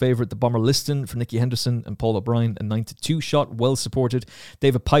 11-4 favourite. The Bomber Liston for Nicky Henderson and Paul O'Brien, a 9-2 shot, well supported.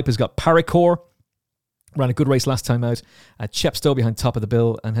 David Pipe has got Paracore. Ran a good race last time out at Chepstow behind top of the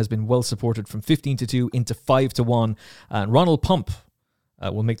bill and has been well supported from 15-2 into 5-1. And Ronald Pump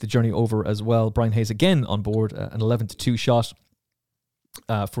will make the journey over as well. Brian Hayes again on board, an 11-2 shot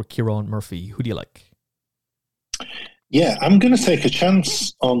for Kieran Murphy. Who do you like? Yeah, I'm going to take a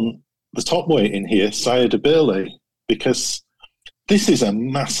chance on the top weight in here, Sire de Burley, because this is a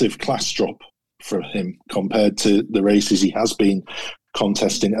massive class drop for him compared to the races he has been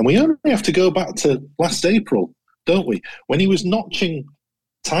contesting. And we only have to go back to last April, don't we? When he was notching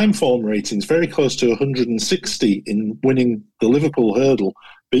time form ratings very close to 160 in winning the Liverpool hurdle,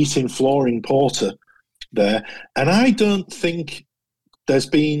 beating Flooring Porter there. And I don't think there's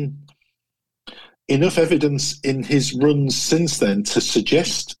been enough evidence in his runs since then to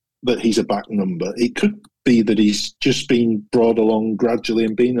suggest that he's a back number. It could be that he's just been brought along gradually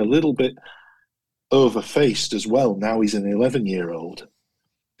and been a little bit overfaced as well. Now he's an 11-year-old.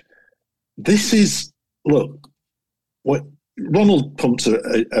 This is, look, what Ronald Pump's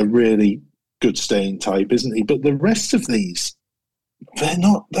a really good staying type, isn't he? But the rest of these,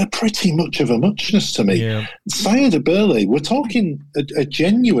 they're pretty much of a muchness to me. Yeah. Sire de Burley, we're talking a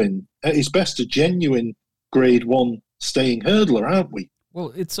genuine, at his best, a genuine grade 1 staying hurdler, aren't we?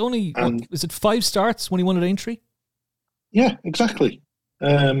 Well, it's only, is it 5 starts when he won at Aintree? Yeah, exactly.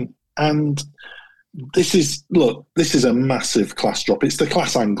 And this is a massive class drop. It's the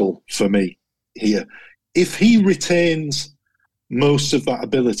class angle for me here. If he retains most of that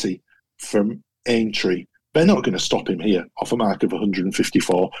ability from Aintree, they're not going to stop him here off a mark of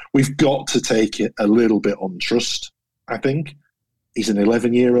 154. We've got to take it a little bit on trust, I think. He's an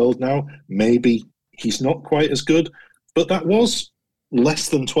 11-year-old now. Maybe he's not quite as good, but that was less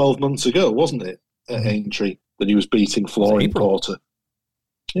than 12 months ago, wasn't it, at Aintree, that he was beating Flooring Porter?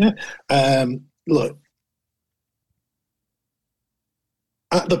 Yeah. Look,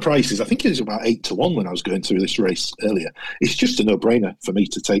 at the prices, I think it was about 8-1 when I was going through this race earlier. It's just a no-brainer for me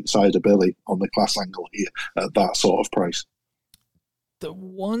to take Sire de Burley on the class angle here at that sort of price. The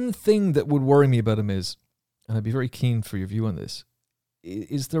one thing that would worry me about him is, and I'd be very keen for your view on this,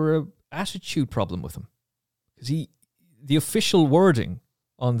 is there an attitude problem with him? Because the official wording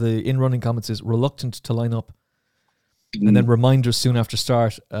on the in-running comments is reluctant to line up. And then reminders soon after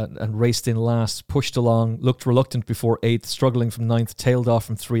start and raced in last, pushed along, looked reluctant before 8th, struggling from 9th, tailed off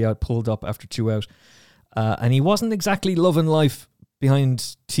from 3 out, pulled up after 2 out. And he wasn't exactly loving life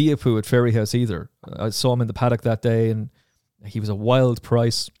behind Tiapu at Ferryhouse either. I saw him in the paddock that day and he was a wild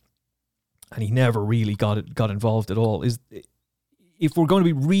price and he never really got involved at all. If we're going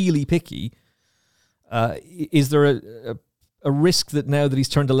to be really picky, is there a risk that now that he's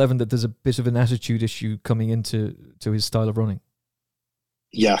turned 11 that there's a bit of an attitude issue coming into his style of running?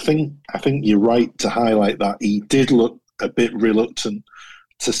 Yeah, I think you're right to highlight that. He did look a bit reluctant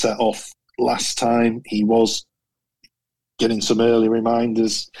to set off last time. He was getting some early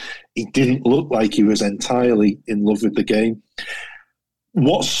reminders. He didn't look like he was entirely in love with the game.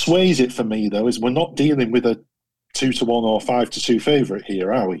 What sways it for me, though, is we're not dealing with a 2-1 or 5-2 favourite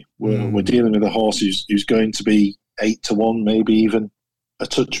here, are we? We're dealing with a horse who's going to be 8-1, maybe even a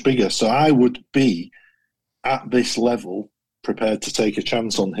touch bigger. So I would be at this level prepared to take a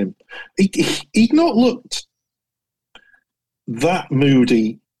chance on him. He'd not looked that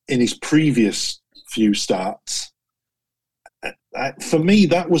moody in his previous few starts. For me,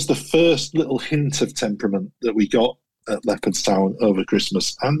 that was the first little hint of temperament that we got at Leopardstown over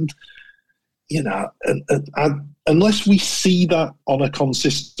Christmas. And, you know, unless we see that on a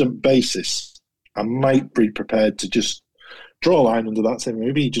consistent basis, I might be prepared to just draw a line under that, saying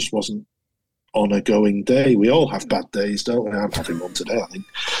maybe he just wasn't on a going day. We all have bad days, don't we? I'm having one today, I think.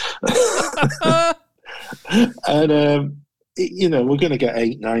 And, you know, we're going to get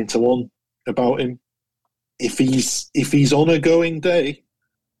 8-9 to 1 about him. If he's on a going day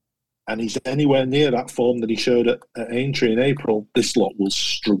and he's anywhere near that form that he showed at Aintree in April, this lot will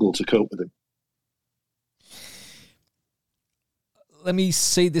struggle to cope with him. Let me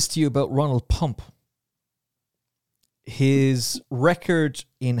say this to you about Ronald Pump. His record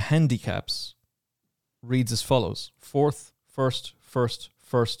in handicaps reads as follows: 4th, 1st, 1st,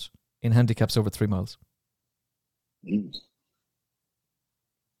 1st in handicaps over 3 miles. Mm.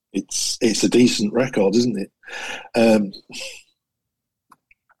 It's a decent record, isn't it?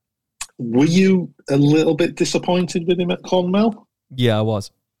 Were you a little bit disappointed with him at Clonmel? Yeah, I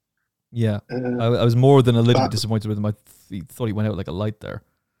was. Yeah, I was more than a little bit disappointed with him. I thought he went out like a light there.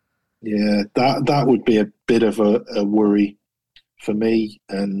 Yeah, that would be a bit of a worry for me.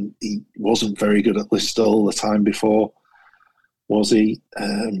 And he wasn't very good at Listowel the time before, was he?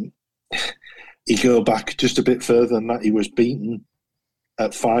 You go back just a bit further than that, he was beaten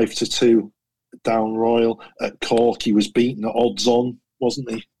at 5-2 down Royal. At Cork, he was beaten at odds on,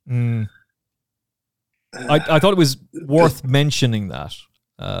 wasn't he? Mm. I thought it was worth mentioning that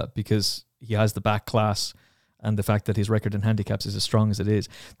because he has the back class and the fact that his record in handicaps is as strong as it is.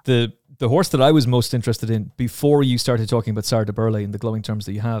 The horse that I was most interested in before you started talking about Sire de Burley in the glowing terms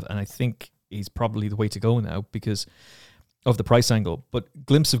that you have, and I think he's probably the way to go now because of the price angle, but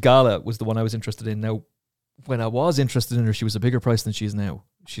Glimpse of Gala was the one I was interested in. Now, when I was interested in her, she was a bigger price than she is now.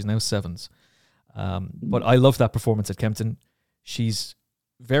 She's now 7s. But I love that performance at Kempton. She's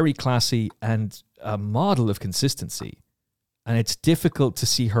very classy and a model of consistency. And it's difficult to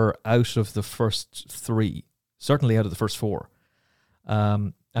see her out of the first 3, certainly out of the first 4.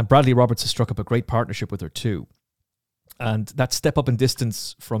 And Bradley Roberts has struck up a great partnership with her too. And that step up in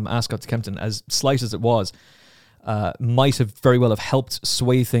distance from Ascot to Kempton, as slight as it was, might have very well have helped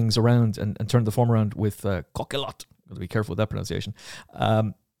sway things around and turn the form around with Coquelot. Got to be careful with that pronunciation.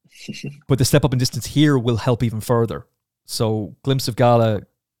 But the step up in distance here will help even further. So Glimpse of Gala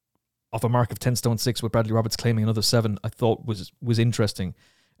off a mark of 10 stone 6 with Bradley Roberts claiming another 7, I thought was interesting.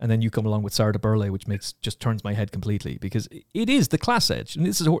 And then you come along with Sire de Burley, which just turns my head completely because it is the class edge. And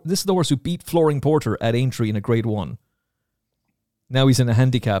this is the horse who beat Flooring Porter at Aintree in a Grade 1. Now he's in a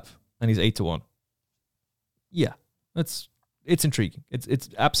handicap and he's 8-1. Yeah, it's intriguing. It's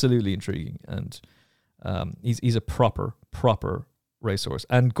absolutely intriguing, and he's a proper racehorse.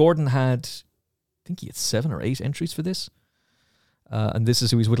 And Gordon had, I think he had 7 or 8 entries for this, and this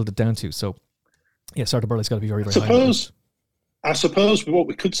is who he's whittled it down to. So, yeah, Sire de Burley's got to be very, very high. I suppose what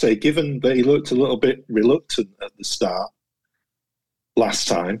we could say, given that he looked a little bit reluctant at the start last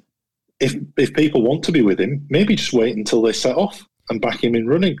time, if people want to be with him, maybe just wait until they set off and back him in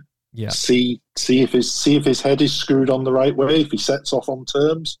running. Yeah. See if his head is screwed on the right way. If he sets off on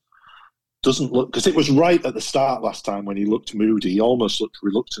terms, doesn't look, because it was right at the start last time when he looked moody. He almost looked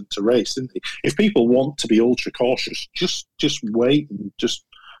reluctant to race, didn't he? If people want to be ultra cautious, just wait and just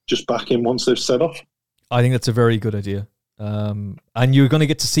back him once they've set off. I think that's a very good idea. And you're going to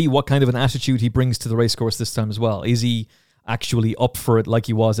get to see what kind of an attitude he brings to the racecourse this time as well. Is he actually up for it like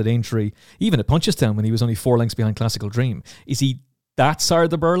he was at Aintree, even at Punchestown when he was only 4 lengths behind Classical Dream? Is he that Sire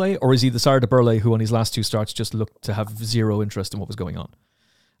de Burley, or is he the Sire de Burley who on his last 2 starts just looked to have zero interest in what was going on?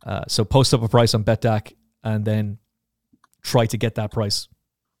 So post up a price on BetDAC and then try to get that price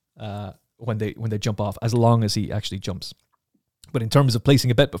when they jump off, as long as he actually jumps. But in terms of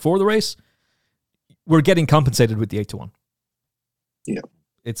placing a bet before the race, we're getting compensated with the 8-1. Yeah,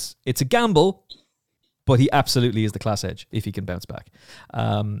 it's a gamble, but he absolutely is the class edge if he can bounce back.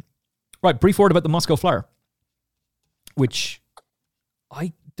 Right, brief word about the Moscow Flyer, which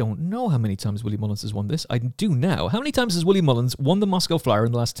I don't know how many times Willie Mullins has won this. I do now. How many times has Willie Mullins won the Moscow Flyer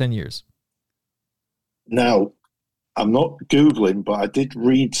in the last 10 years? Now, I'm not Googling, but I did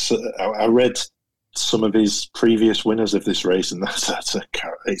read. I read some of his previous winners of this race, and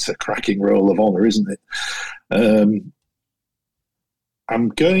it's a cracking roll of honour, isn't it? I'm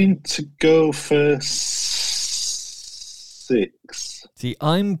going to go for 6. See,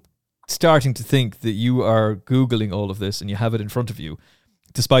 I'm starting to think that you are Googling all of this and you have it in front of you,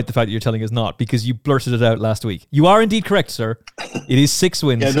 despite the fact that you're telling us not, because you blurted it out last week. You are indeed correct, sir. It is 6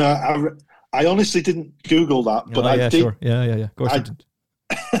 wins. Yeah, no, I honestly didn't Google that, but I did. Sure. Yeah. Of course you did.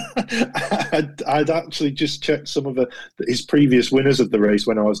 I'd actually just checked some of his previous winners of the race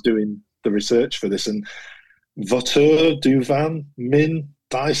when I was doing the research for this, and Voiture, Duvan, Min,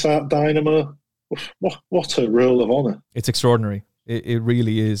 Dysart, Dynamo. What a roll of honour! It's extraordinary. It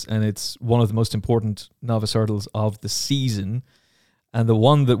really is, and it's one of the most important novice hurdles of the season. And the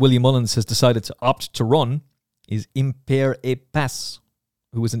one that Willie Mullins has decided to opt to run is Impair et Pass,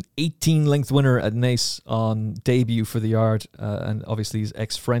 who was an 18-length winner at Nice on debut for the yard, and obviously he's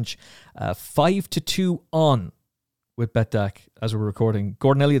ex-French. 5-2 on with Betdaq as we're recording.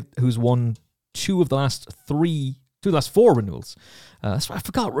 Gordon Elliott, who's won two of the last four renewals. That's what I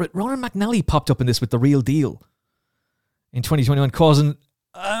forgot. Ronan McNally popped up in this with the Real Deal in 2021, causing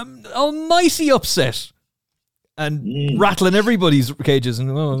almighty upset and rattling everybody's cages.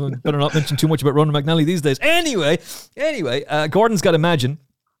 And better not mention too much about Ronan McNally these days. Anyway, Gordon's got Imagine,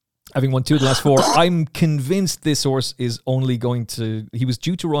 having won two of the last four. I'm convinced this horse is only going to... He was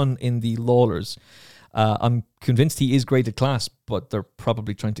due to run in the Lawlers. I'm convinced he is graded class, but they're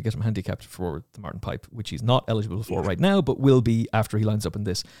probably trying to get him handicapped for the Martin Pipe, which he's not eligible for right now, but will be after he lines up in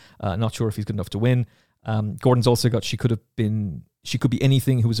this. Not sure if he's good enough to win. Gordon's also got She Could Be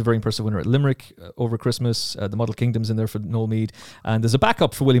Anything, who was a very impressive winner at Limerick over Christmas. The Model Kingdom's in there for Noel Meade. And there's a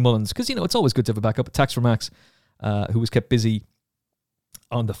backup for Willie Mullins, because, it's always good to have a backup. Tax for Max, who was kept busy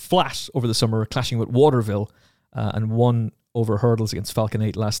on the flat over the summer, clashing with Waterville, and won over hurdles against Falcon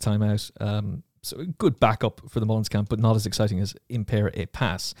 8 last time out. So a good backup for the Mullins camp, but not as exciting as Impair et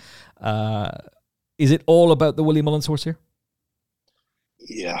Pass. Is it all about the Willie Mullins horse here?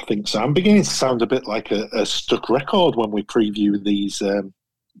 Yeah, I think so. I'm beginning to sound a bit like a stuck record when we preview these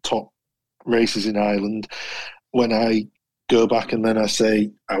top races in Ireland. When I go back and then I say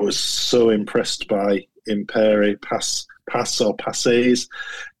I was so impressed by Impair et Pass or Passé's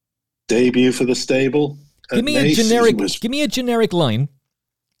debut for the stable. Give me a generic line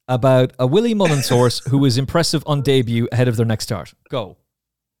about a Willie Mullins horse who was impressive on debut ahead of their next start. Go.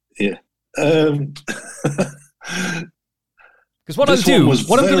 Yeah. Because what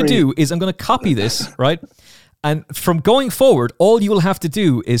I'm going to do is I'm going to copy this, right? And from going forward, all you will have to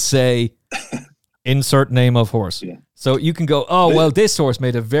do is say, insert name of horse. Yeah. So you can go, this horse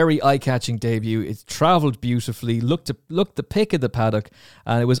made a very eye-catching debut. It travelled beautifully, looked the pick of the paddock,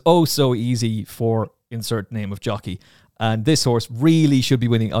 and it was so easy for insert name of jockey. And this horse really should be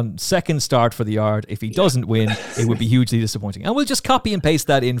winning on second start for the yard. If he doesn't win, it would be hugely disappointing. And we'll just copy and paste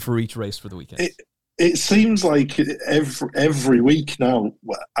that in for each race for the weekend. It seems like every week now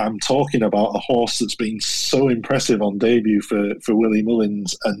I'm talking about a horse that's been so impressive on debut for Willie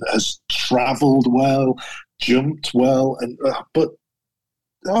Mullins and has travelled well, jumped well,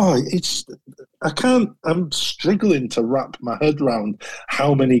 I'm struggling to wrap my head around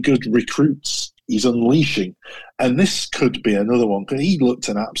how many good recruits he's unleashing. And this could be another one, because he looked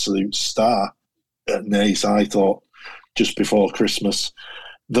an absolute star at Nice, I thought, just before Christmas.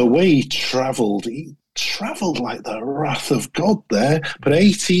 The way he travelled like the wrath of God there. But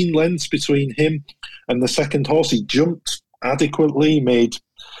 18 lengths between him and the second horse. He jumped adequately, made,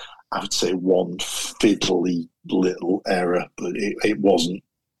 I would say, one fiddly little error, but it wasn't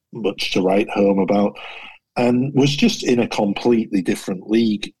much to write home about, and was just in a completely different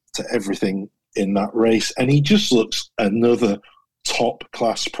league to everything in that race. And he just looks another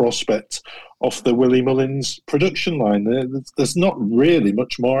top-class prospect off the Willie Mullins production line. There's not really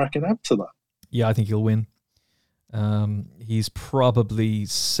much more I can add to that. Yeah, I think he'll win. He's probably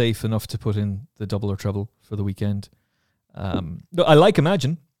safe enough to put in the double or treble for the weekend. I like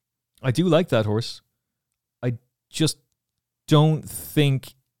Imagine. I do like that horse. I just don't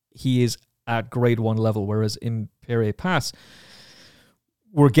think he is at grade 1 level, whereas Impair et Pass,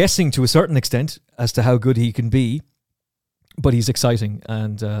 we're guessing to a certain extent as to how good he can be, but he's exciting.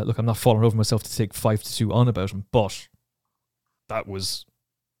 And look, I'm not falling over myself to take 5-2 on about him, but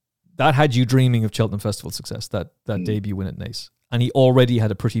that had you dreaming of Cheltenham Festival success, that debut win at Nice. And he already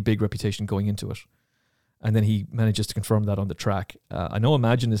had a pretty big reputation going into it. And then he manages to confirm that on the track. I know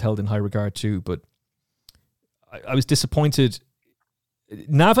Imagine is held in high regard too, but I was disappointed.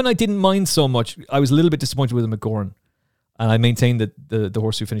 Navin I didn't mind so much. I was a little bit disappointed with him at Goran. And I maintain that the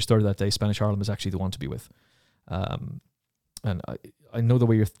horse who finished third that day, Spanish Harlem, is actually the one to be with. And I know the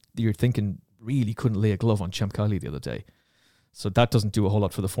way you're thinking really couldn't lay a glove on Champ Kylie the other day. So that doesn't do a whole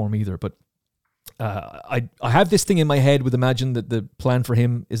lot for the form either. But I have this thing in my head with Imagine that the plan for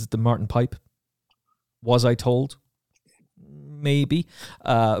him is the Martin Pipe. Was I told? Maybe.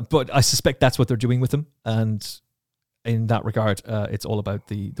 But I suspect that's what they're doing with him. And in that regard, it's all about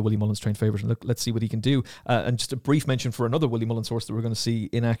the Willie Mullins trained favourite. And look, let's see what he can do. And just a brief mention for another Willie Mullins horse that we're going to see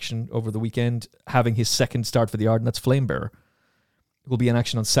in action over the weekend, having his second start for the yard, and that's Flamebearer. Will be in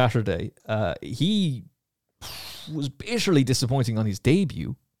action on Saturday. He was bitterly disappointing on his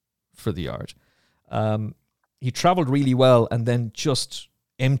debut for the yard. He travelled really well and then just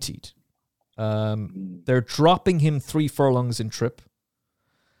emptied. They're dropping him 3 furlongs in trip.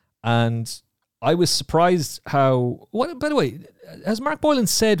 And I was surprised how... By the way, has Mark Boylan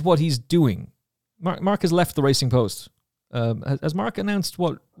said what he's doing? Mark has left the Racing Post. Has Mark announced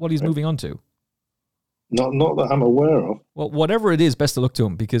what he's moving on to? Not that I'm aware of. Well, whatever it is, best of luck to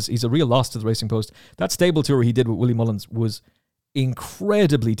him, because he's a real loss to the Racing Post. That stable tour he did with Willie Mullins was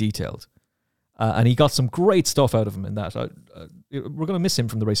incredibly detailed. And he got some great stuff out of him in that. We're going to miss him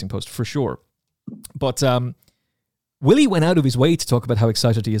from the Racing Post, for sure. But Willie went out of his way to talk about how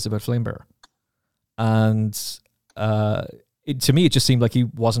excited he is about Flamebearer. And to me, it just seemed like he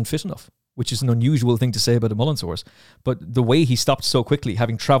wasn't fit enough, which is an unusual thing to say about a Mullins horse. But the way he stopped so quickly,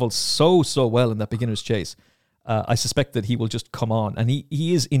 having travelled so well in that beginner's chase, I suspect that he will just come on. And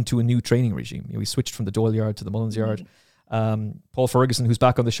he is into a new training regime. He switched from the Doyle yard to the Mullins yard. Paul Ferguson, who's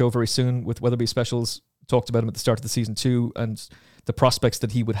back on the show very soon with Weatherby Specials, talked about him at the start of the season too, and the prospects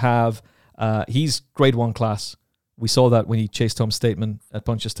that he would have. He's grade 1 class. We saw that when he chased Tom Stateman at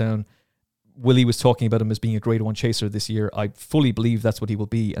Punchestown. Willie was talking about him as being a grade 1 chaser this year. I fully believe that's what he will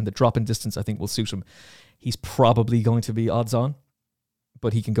be, and the drop in distance I think will suit him. He's probably going to be odds on,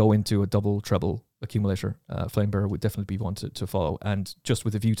 but he can go into a double, treble accumulator. Flamebearer would definitely be one to follow, and just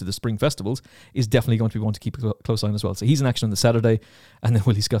with a view to the spring festivals, is definitely going to be one to keep a close eye on as well. So he's in action on the Saturday, and then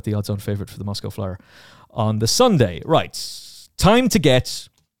Willie's got the odds on favourite for the Moscow Flyer on the Sunday. Right, time to get...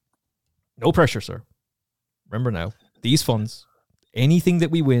 No pressure, sir. Remember now, these funds, anything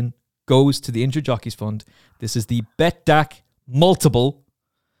that we win goes to the Injured Jockeys Fund. This is the BetDAC multiple.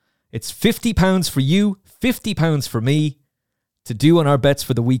 It's £50 for you, £50 for me to do on our bets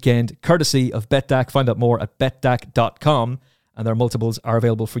for the weekend, courtesy of BetDAC. Find out more at betdac.com, and their multiples are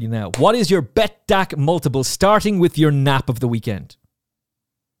available for you now. What is your BetDAC multiple, starting with your nap of the weekend?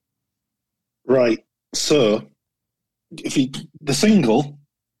 Right, so the single,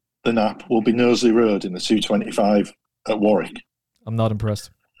 the nap, will be Knowsley Road in the 225 at Warwick. I'm not impressed.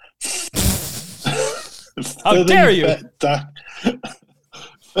 How dare you?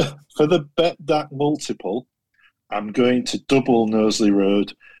 For the BetDAC multiple, I'm going to double Knowsley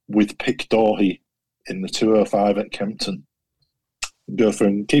Road with Pick Dorhy in the 205 at Kempton.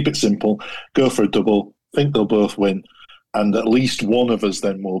 Keep it simple, go for a double, think they'll both win, and at least one of us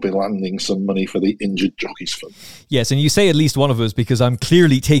then will be landing some money for the Injured Jockeys Fund. Yes, and you say at least one of us because I'm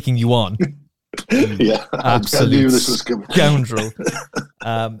clearly taking you on. Yeah, absolute I knew this was coming. Scoundrel.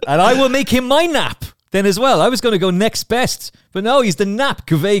 And I will make him my nap then as well. I was going to go next best, but no, he's the nap.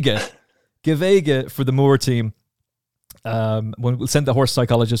 Gavega for the Moore team. We'll send the horse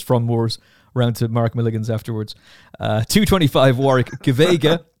psychologist from Moores round to Mark Milligan's afterwards. 225 Warwick.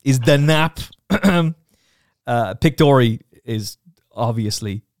 Gavega is the nap. Pick Dorhy is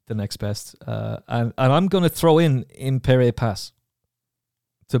obviously the next best. And I'm going to throw in Impere Pass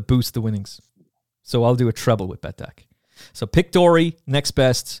to boost the winnings. So I'll do a treble with BetDAC. So Pick Dorhy, next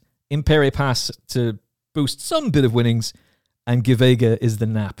best. Impere Pass to boost some bit of winnings. And Gavega is the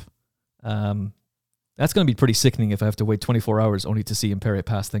nap. That's going to be pretty sickening if I have to wait 24 hours only to see Impere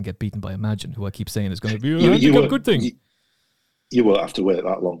Pass then get beaten by Imagine, who I keep saying is going to be a good thing. You won't have to wait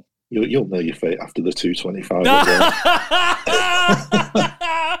that long. You'll know your fate after the 225.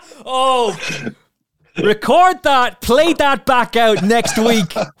 Oh, record that, play that back out next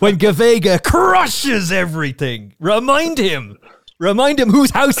week when Gavega crushes everything. Remind him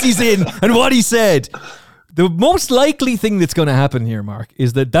whose house he's in and what he said. The most likely thing that's going to happen here, Mark,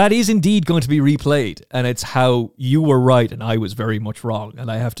 is that is indeed going to be replayed, and it's how you were right and I was very much wrong,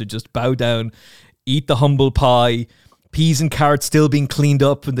 and I have to just bow down, eat the humble pie, peas and carrots still being cleaned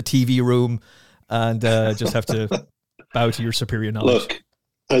up in the TV room, and just have to bow to your superior knowledge. Look,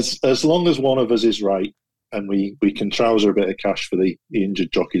 as long as one of us is right and we can trouser a bit of cash for the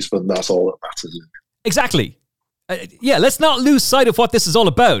Injured Jockeys Fund, that's all that matters. Exactly. Let's not lose sight of what this is all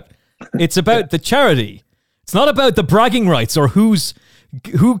about. It's about the charity. It's not about the bragging rights or who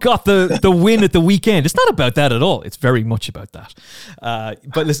got the win at the weekend. It's not about that at all. It's very much about that.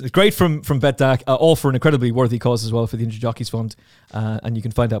 But listen, it's great from BetDAC, all for an incredibly worthy cause as well for the Injured Jockeys Fund. And you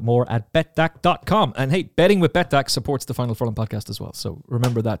can find out more at betdac.com. And hey, betting with BetDAC supports the Final Furlong podcast as well. So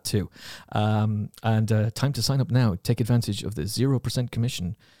remember that too. And time to sign up now. Take advantage of the 0%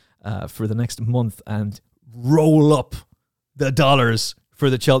 commission for the next month and roll up the dollars for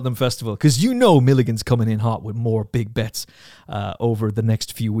the Cheltenham Festival, because you know Milligan's coming in hot with more big bets over the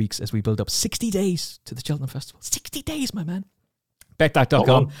next few weeks as we build up 60 days to the Cheltenham Festival. 60 days, my man.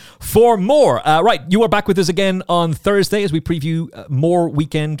 Betdaq.com for more. Right, you are back with us again on Thursday as we preview more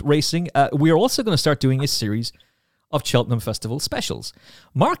weekend racing. We are also going to start doing a series of Cheltenham Festival specials.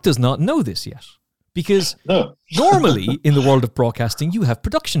 Mark does not know this yet. Because normally in the world of broadcasting, you have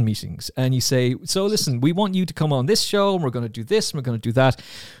production meetings and you say, so listen, we want you to come on this show and we're going to do this and we're going to do that.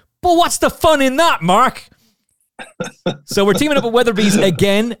 But what's the fun in that, Mark? So we're teaming up with Weatherby's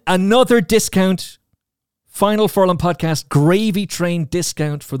again. Another discount. Final Furlong Podcast gravy train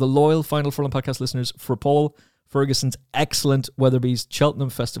discount for the loyal Final Furlong Podcast listeners for Paul Ferguson's excellent Weatherby's Cheltenham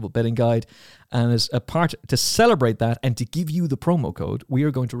Festival betting guide. And as a part to celebrate that and to give you the promo code, we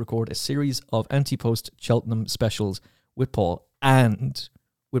are going to record a series of anti-post Cheltenham specials with Paul and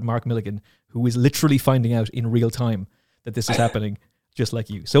with Mark Milligan, who is literally finding out in real time that this is happening, just like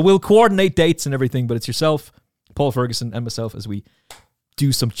you. So we'll coordinate dates and everything, but it's yourself, Paul Ferguson, and myself as we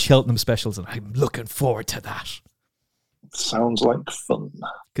do some Cheltenham specials, and I'm looking forward to that. Sounds like fun.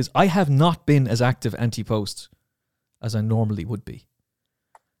 Because I have not been as active anti-post as I normally would be.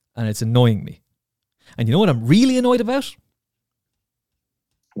 And it's annoying me. And you know what I'm really annoyed about?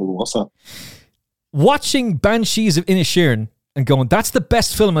 What's that? Watching Banshees of Inisherin and going, that's the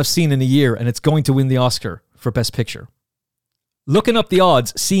best film I've seen in a year and it's going to win the Oscar for Best Picture. Looking up the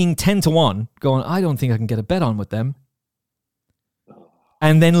odds, seeing 10-1, going, I don't think I can get a bet on with them.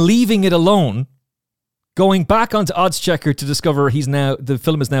 And then leaving it alone, going back onto Odds Checker to discover the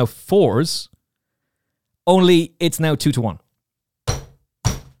film is now 4s, only it's now 2-1.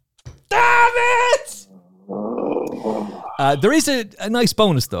 Damn it! There is a nice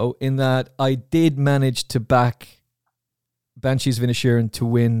bonus, though, in that I did manage to back Banshees of Inisherin to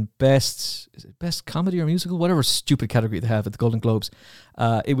win best comedy or musical, whatever stupid category they have at the Golden Globes.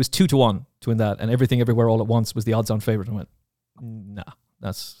 It was 2-1 to win that, and Everything Everywhere All at Once was the odds-on favorite. I went, no.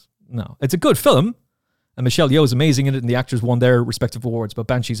 It's a good film, and Michelle Yeoh is amazing in it, and the actors won their respective awards, but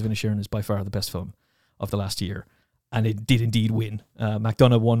Banshees of Inisherin is by far the best film of the last year, and it did indeed win.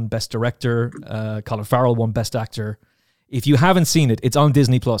 McDonagh won Best Director, Colin Farrell won Best Actor. If you haven't seen it, it's on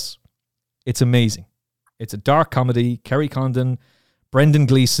Disney+. It's amazing. It's a dark comedy. Kerry Condon, Brendan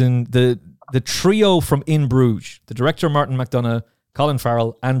Gleeson, the trio from In Bruges, the director Martin McDonagh, Colin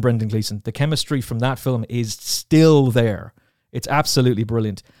Farrell, and Brendan Gleeson. The chemistry from that film is still there. It's absolutely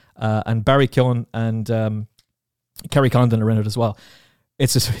brilliant. And Barry Keoghan and Kerry Condon are in it as well.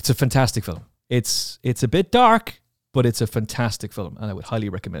 It's a fantastic film. It's a bit dark, but it's a fantastic film, and I would highly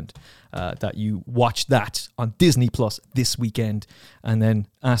recommend that you watch that on Disney Plus this weekend, and then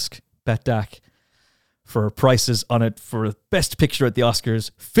ask Betdaq for prices on it for Best Picture at the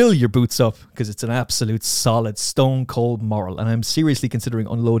Oscars. Fill your boots up, because it's an absolute solid, stone cold moral, and I'm seriously considering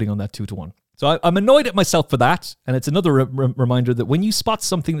unloading on that 2-1. So I'm annoyed at myself for that, and it's another reminder that when you spot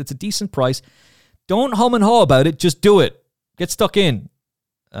something that's a decent price, don't hum and haw about it, just do it. Get stuck in.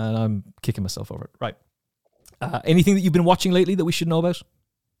 And I'm kicking myself over it. Right. Anything that you've been watching lately that we should know about?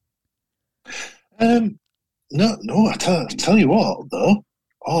 No. I tell you what, though.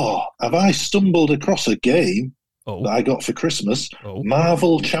 Oh, have I stumbled across a game that I got for Christmas?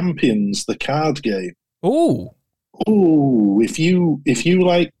 Marvel Champions, the card game. Oh, if you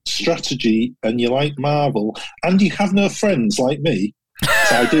like strategy and you like Marvel and you have no friends like me,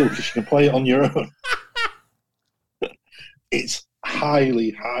 it's ideal because you can play it on your own. It's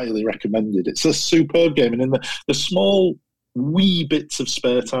highly recommended. It's a superb game, and in the small wee bits of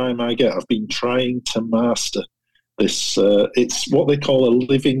spare time I get, I've been trying to master this. It's what they call a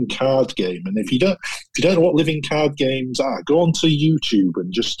living card game, and if you don't know what living card games are, go onto YouTube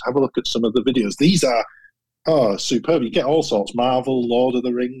and just have a look at some of the videos. These are superb. You get all sorts: Marvel, Lord of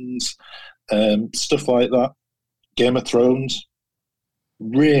the Rings, stuff like that, Game of Thrones.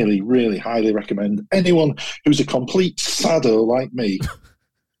 Really highly recommend. Anyone who's a complete sado like me,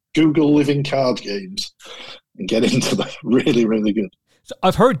 Google living card games and get into that. Really good. So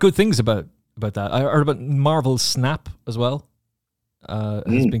I've heard good things about that. I heard about Marvel Snap as well. Has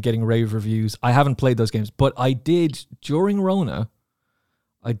been getting rave reviews. I haven't played those games, but I did during Rona.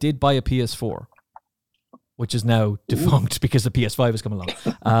 I did buy a PS4, which is now defunct because the PS5 has come along,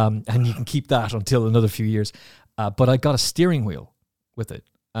 and you can keep that until another few years. But I got a steering wheel with it,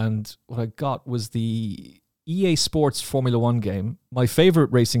 and what I got was the EA Sports Formula 1 game, my favorite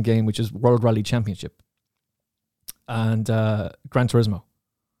racing game, which is World Rally Championship, and Gran Turismo,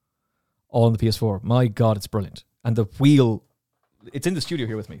 all on the PS4. My God, it's brilliant. And the wheel, it's in the studio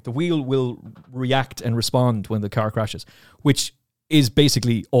here with me. The wheel will react and respond when the car crashes, which is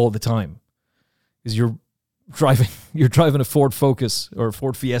basically all the time, because you're you're driving a Ford Focus or a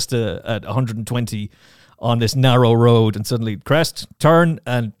Ford Fiesta at 120 on this narrow road, and suddenly crest, turn,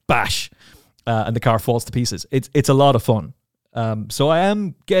 and bash, and the car falls to pieces. It's a lot of fun. So I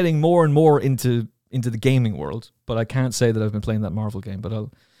am getting more and more into the gaming world, but I can't say that I've been playing that Marvel game,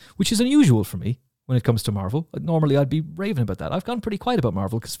 which is unusual for me when it comes to Marvel. Normally I'd be raving about that. I've gone pretty quiet about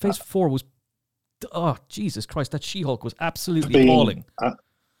Marvel because Phase 4 was, oh Jesus Christ, that She-Hulk was absolutely appalling.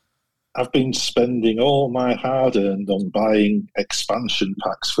 I've been spending all my hard-earned on buying expansion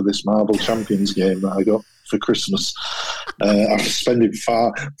packs for this Marvel Champions game that I got for Christmas. I'm spending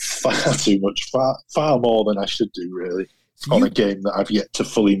far too much, far more than I should do, really, on a game that I've yet to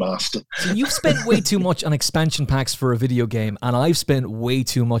fully master. So you've spent way too much on expansion packs for a video game, and I've spent way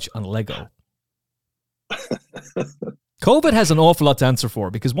too much on Lego. COVID has an awful lot to answer for,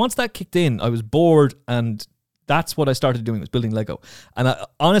 because once that kicked in, I was bored, and that's what I started doing, was building Lego. And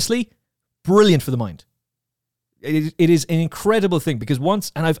honestly, brilliant for the mind. It is an incredible thing, because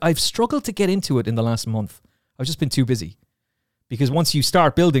I've struggled to get into it in the last month. I've just been too busy, because once you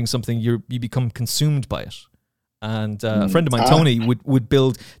start building something, you become consumed by it. And a friend of mine, Tony, would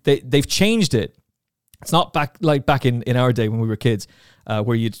build. They've changed it. It's not back in our day when we were kids,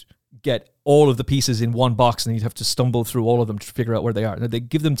 where you'd get all of the pieces in one box and you'd have to stumble through all of them to figure out where they are. Now, they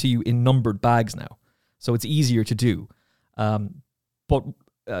give them to you in numbered bags now, so it's easier to do. But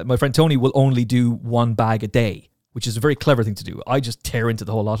my friend Tony will only do one bag a day, which is a very clever thing to do. I just tear into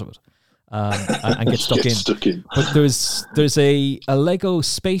the whole lot of it and get stuck in. But there's a Lego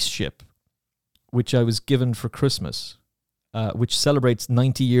spaceship which I was given for Christmas, which celebrates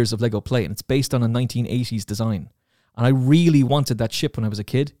 90 years of Lego play, and it's based on a 1980s design. And I really wanted that ship when I was a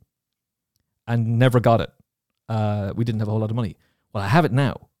kid and never got it. We didn't have a whole lot of money. Well, I have it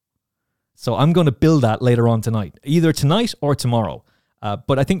now. So I'm going to build that later on tonight, either tonight or tomorrow.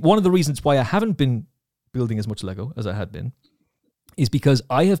 But I think one of the reasons why I haven't been building as much Lego as I had been is because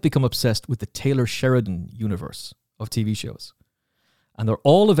I have become obsessed with the Taylor Sheridan universe of TV shows. And they're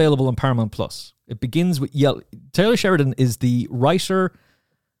all available on Paramount+. It begins with... Taylor Sheridan is the writer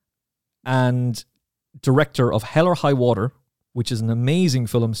and director of Hell or High Water, which is an amazing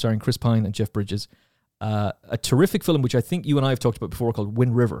film starring Chris Pine and Jeff Bridges. A terrific film, which I think you and I have talked about before, called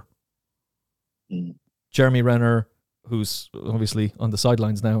Wind River. Jeremy Renner, who's obviously on the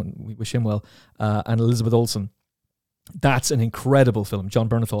sidelines now, and we wish him well, and Elizabeth Olsen. That's an incredible film. John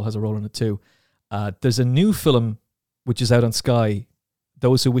Bernthal has a role in it too. There's a new film which is out on Sky,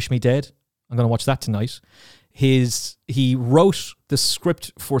 Those Who Wish Me Dead. I'm going to watch that tonight. He wrote the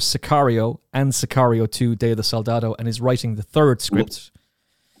script for Sicario and Sicario 2, Day of the Soldado, and is writing the third script.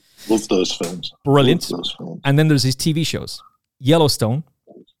 Love those films. Brilliant. Love those films. And then there's his TV shows. Yellowstone,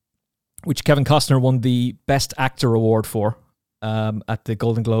 which Kevin Costner won the Best Actor award for at the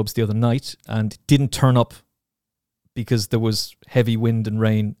Golden Globes the other night, and didn't turn up because there was heavy wind and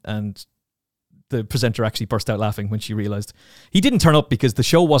rain, and the presenter actually burst out laughing when she realized he didn't turn up because the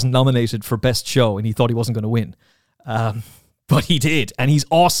show wasn't nominated for Best Show and he thought he wasn't going to win. But he did, and he's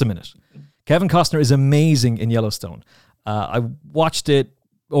awesome in it. Kevin Costner is amazing in Yellowstone. I watched it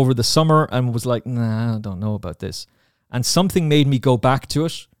over the summer and was like, nah, I don't know about this. And something made me go back to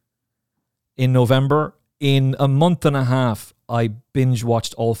it in November. In a month and a half, I binge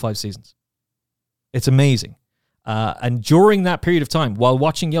watched all 5 seasons. It's amazing. And during that period of time, while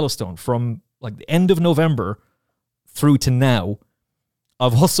watching Yellowstone, from like the end of November through to now,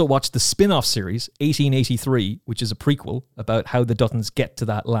 I've also watched the spin-off series, 1883, which is a prequel about how the Duttons get to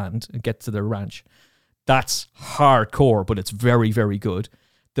that land and get to their ranch. That's hardcore, but it's very, very good.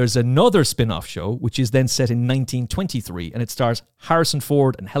 There's another spin-off show, which is then set in 1923, and it stars Harrison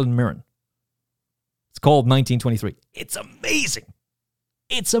Ford and Helen Mirren. It's called 1923. It's amazing.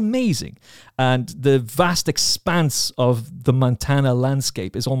 It's amazing. And the vast expanse of the Montana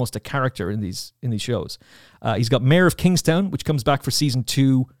landscape is almost a character in these shows. He's got Mayor of Kingstown, which comes back for season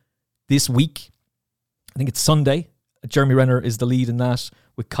 2 this week. I think it's Sunday. Jeremy Renner is the lead in that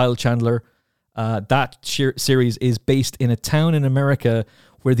with Kyle Chandler. That series is based in a town in America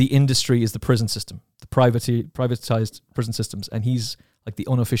where the industry is the prison system, the privatized prison systems. And he's like the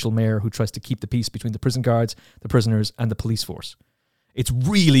unofficial mayor who tries to keep the peace between the prison guards, the prisoners, and the police force. It's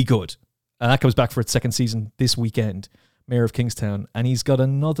really good. And that comes back for its second season this weekend, Mayor of Kingstown. And he's got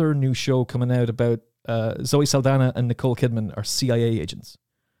another new show coming out about Zoe Saldana and Nicole Kidman are CIA agents.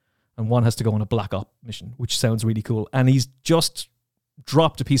 And one has to go on a black op mission, which sounds really cool. And he's just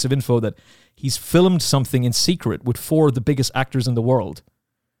dropped a piece of info that he's filmed something in secret with 4 of the biggest actors in the world.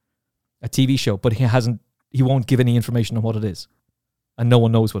 A TV show, but he won't give any information on what it is. And no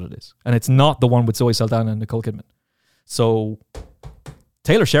one knows what it is. And it's not the one with Zoe Saldana and Nicole Kidman. So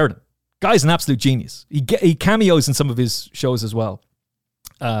Taylor Sheridan, Guy's an absolute genius. He cameos in some of his shows as well.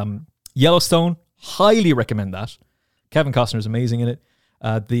 Yellowstone, highly recommend that. Kevin Costner is amazing in it.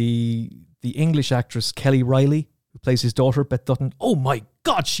 The English actress Kelly Riley, who plays his daughter, Beth Dutton. Oh my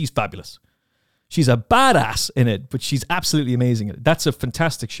God, she's fabulous. She's a badass in it, but she's absolutely amazing in it. That's a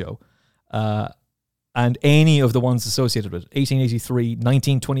fantastic show. And any of the ones associated with it. 1883,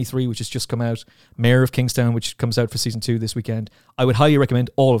 1923, which has just come out. Mayor of Kingstown, which comes out for season 2 this weekend. I would highly recommend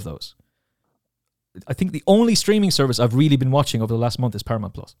all of those. I think the only streaming service I've really been watching over the last month is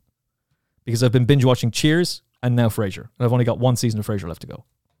Paramount Plus. Because I've been binge watching Cheers and now Frasier. And I've only got one season of Frasier left to go.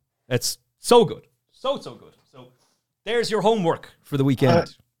 It's so good. So good. So there's your homework for the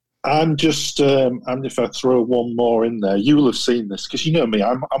weekend. I'm just, and if I throw one more in there, you will have seen this because you know me.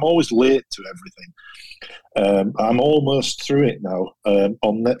 I'm always late to everything. I'm almost through it now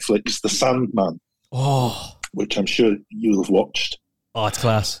on Netflix. The Sandman, which I'm sure you'll have watched. Oh, it's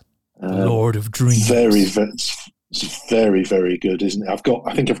class. Lord of Dreams. It's very, very good, isn't it?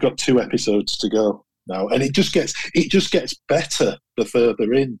 I think I've got 2 episodes to go now, and it just gets better the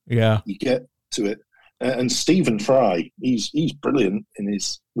further in you get to it. And Stephen Fry, he's brilliant in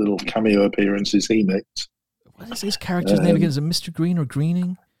his little cameo appearances he makes. What is his character's name again? Is it Mr. Green or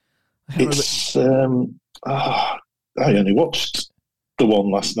Greening? It's I only watched the one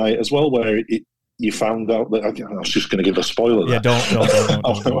last night as well, where you found out that I was just going to give a spoiler. Yeah, don't.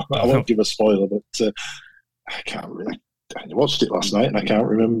 I won't give a spoiler, but I can't really. I watched it last night, and I can't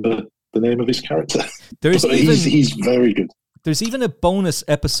remember the name of his character. He's very good. There's even a bonus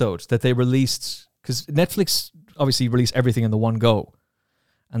episode that they released. Because Netflix obviously released everything in the one go.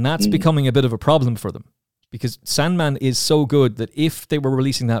 And that's becoming a bit of a problem for them. Because Sandman is so good that if they were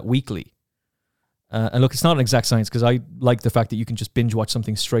releasing that weekly, and look, it's not an exact science because I like the fact that you can just binge watch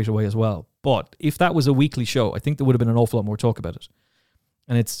something straight away as well. But if that was a weekly show, I think there would have been an awful lot more talk about it.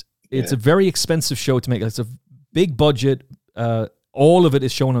 And it's a very expensive show to make. It's a big budget. All of it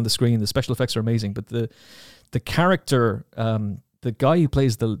is shown on the screen. The special effects are amazing. But the character... the guy who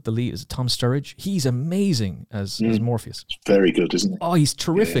plays the lead is Tom Sturridge. He's amazing as Morpheus. Very good, isn't he? Oh, he's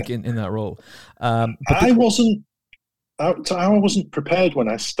terrific in that role. I wasn't prepared when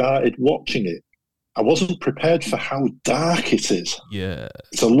I started watching it. I wasn't prepared for how dark it is. Yeah,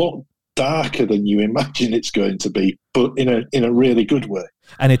 it's a lot darker than you imagine it's going to be, but in a really good way.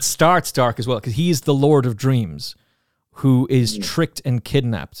 And it starts dark as well because he is the Lord of Dreams, who is tricked and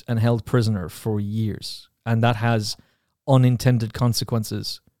kidnapped and held prisoner for years, and that has unintended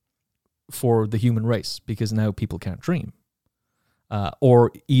consequences for the human race because now people can't dream,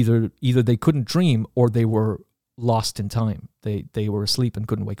 or either they couldn't dream or they were lost in time. They were asleep and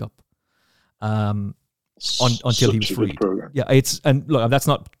couldn't wake up until he was freed. Yeah, and look, that's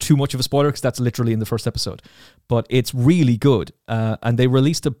not too much of a spoiler because that's literally in the first episode, but it's really good. And they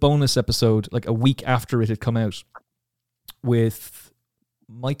released a bonus episode like a week after it had come out with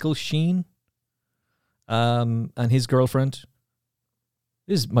Michael Sheen. And his girlfriend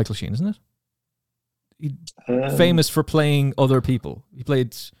is Michael Sheen, isn't it? Famous for playing other people. He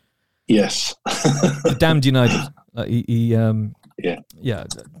played Damned United. Yeah.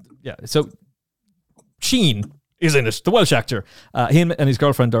 So Sheen is in it. The Welsh actor. Him and his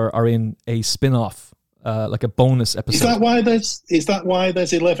girlfriend are in a spin-off, like a bonus episode. Is that why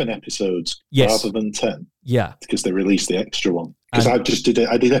there's 11 episodes rather than 10? Yeah, because they released the extra one. Because I just did it.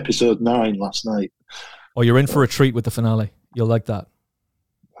 I did episode 9 last night. Oh, you're in for a treat with the finale. You'll like that.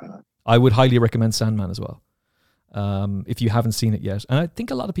 I would highly recommend Sandman as well, if you haven't seen it yet. And I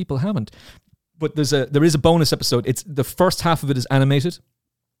think a lot of people haven't. But there is a bonus episode. It's the first half of it is animated,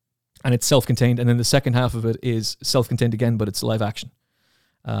 and it's self-contained, and then the second half of it is self-contained again, but it's live action.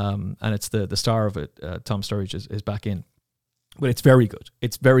 And it's the star of it, Tom Sturridge, is back in. But it's very good.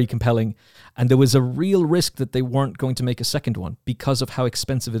 It's very compelling. And there was a real risk that they weren't going to make a second one because of how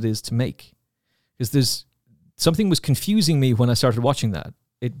expensive it is to make. Because something was confusing me when I started watching that.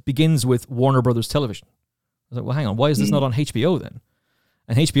 It begins with Warner Brothers Television. I was like, well, hang on, why is this not on HBO then?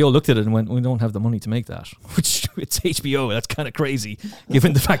 And HBO looked at it and went, we don't have the money to make that. Which, it's HBO, that's kind of crazy,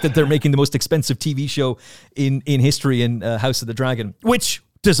 given the fact that they're making the most expensive TV show in history in House of the Dragon, which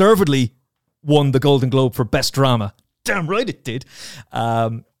deservedly won the Golden Globe for Best Drama. Damn right it did.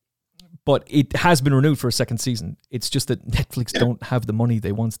 But it has been renewed for a second season. It's just that Netflix don't have the money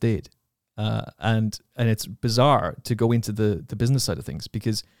they once did. And it's bizarre to go into the business side of things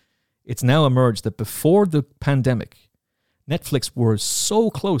because it's now emerged that before the pandemic, Netflix were so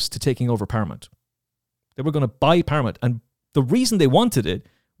close to taking over Paramount. They were going to buy Paramount. And the reason they wanted it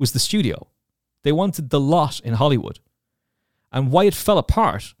was the studio. They wanted the lot in Hollywood. And why it fell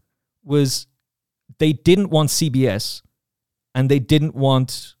apart was they didn't want CBS and they didn't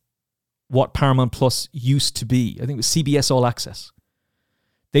want what Paramount Plus used to be. I think it was CBS All Access.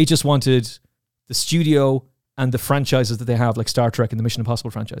 They just wanted the studio and the franchises that they have, like Star Trek and the Mission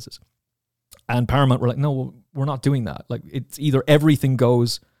Impossible franchises. And Paramount were like, no, we're not doing that. Like, it's either everything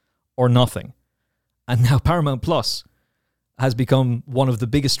goes or nothing. And now Paramount Plus has become one of the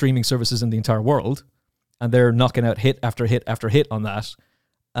biggest streaming services in the entire world. And they're knocking out hit after hit after hit on that.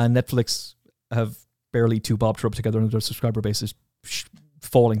 And Netflix have barely two bob to rub together, and their subscriber base is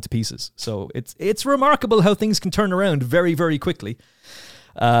falling to pieces. So it's remarkable how things can turn around very, very quickly.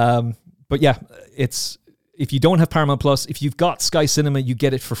 But yeah, if you don't have Paramount Plus, if you've got Sky Cinema, you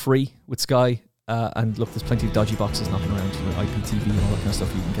get it for free with Sky. And look, there's plenty of dodgy boxes knocking around, IPTV and all that kind of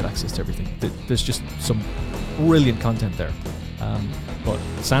stuff. You can get access to everything. There's just some brilliant content there. But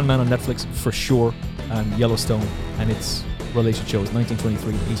Sandman on Netflix for sure, and Yellowstone and its related shows,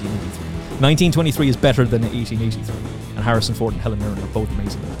 1923 and 1883. 1923 is better than 1883. And Harrison Ford and Helen Mirren are both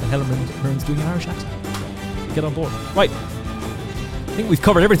amazing. And Helen Mirren's doing an Irish accent. Get on board. Right. I think we've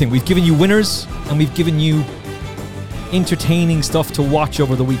covered everything. We've given you winners, and we've given you entertaining stuff to watch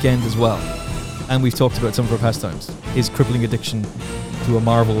over the weekend as well. And we've talked about some of our pastimes. His crippling addiction to a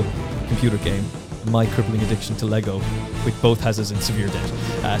Marvel computer game, my crippling addiction to Lego, which both has us in severe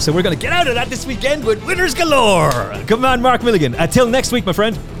debt. So we're going to get out of that this weekend with winners galore. Come on, Mark Milligan. Until next week, my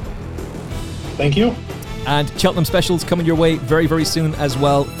friend. Thank you. And Cheltenham specials coming your way very, very soon as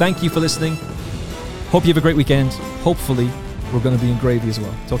well. Thank you for listening. Hope you have a great weekend. Hopefully, we're going to be in gravy as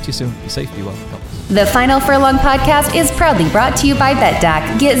well. Talk to you soon. Be safe. Be well. God. The Final Furlong podcast is proudly brought to you by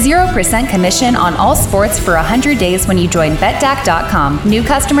BetDAC. Get 0% commission on all sports for 100 days when you join BetDAC.com. New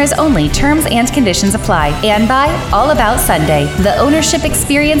customers only. Terms and conditions apply. And by All About Sunday, the ownership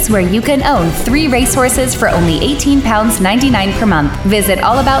experience where you can own 3 racehorses for only £18.99 per month. Visit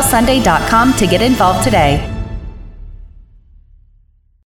allaboutsunday.com to get involved today.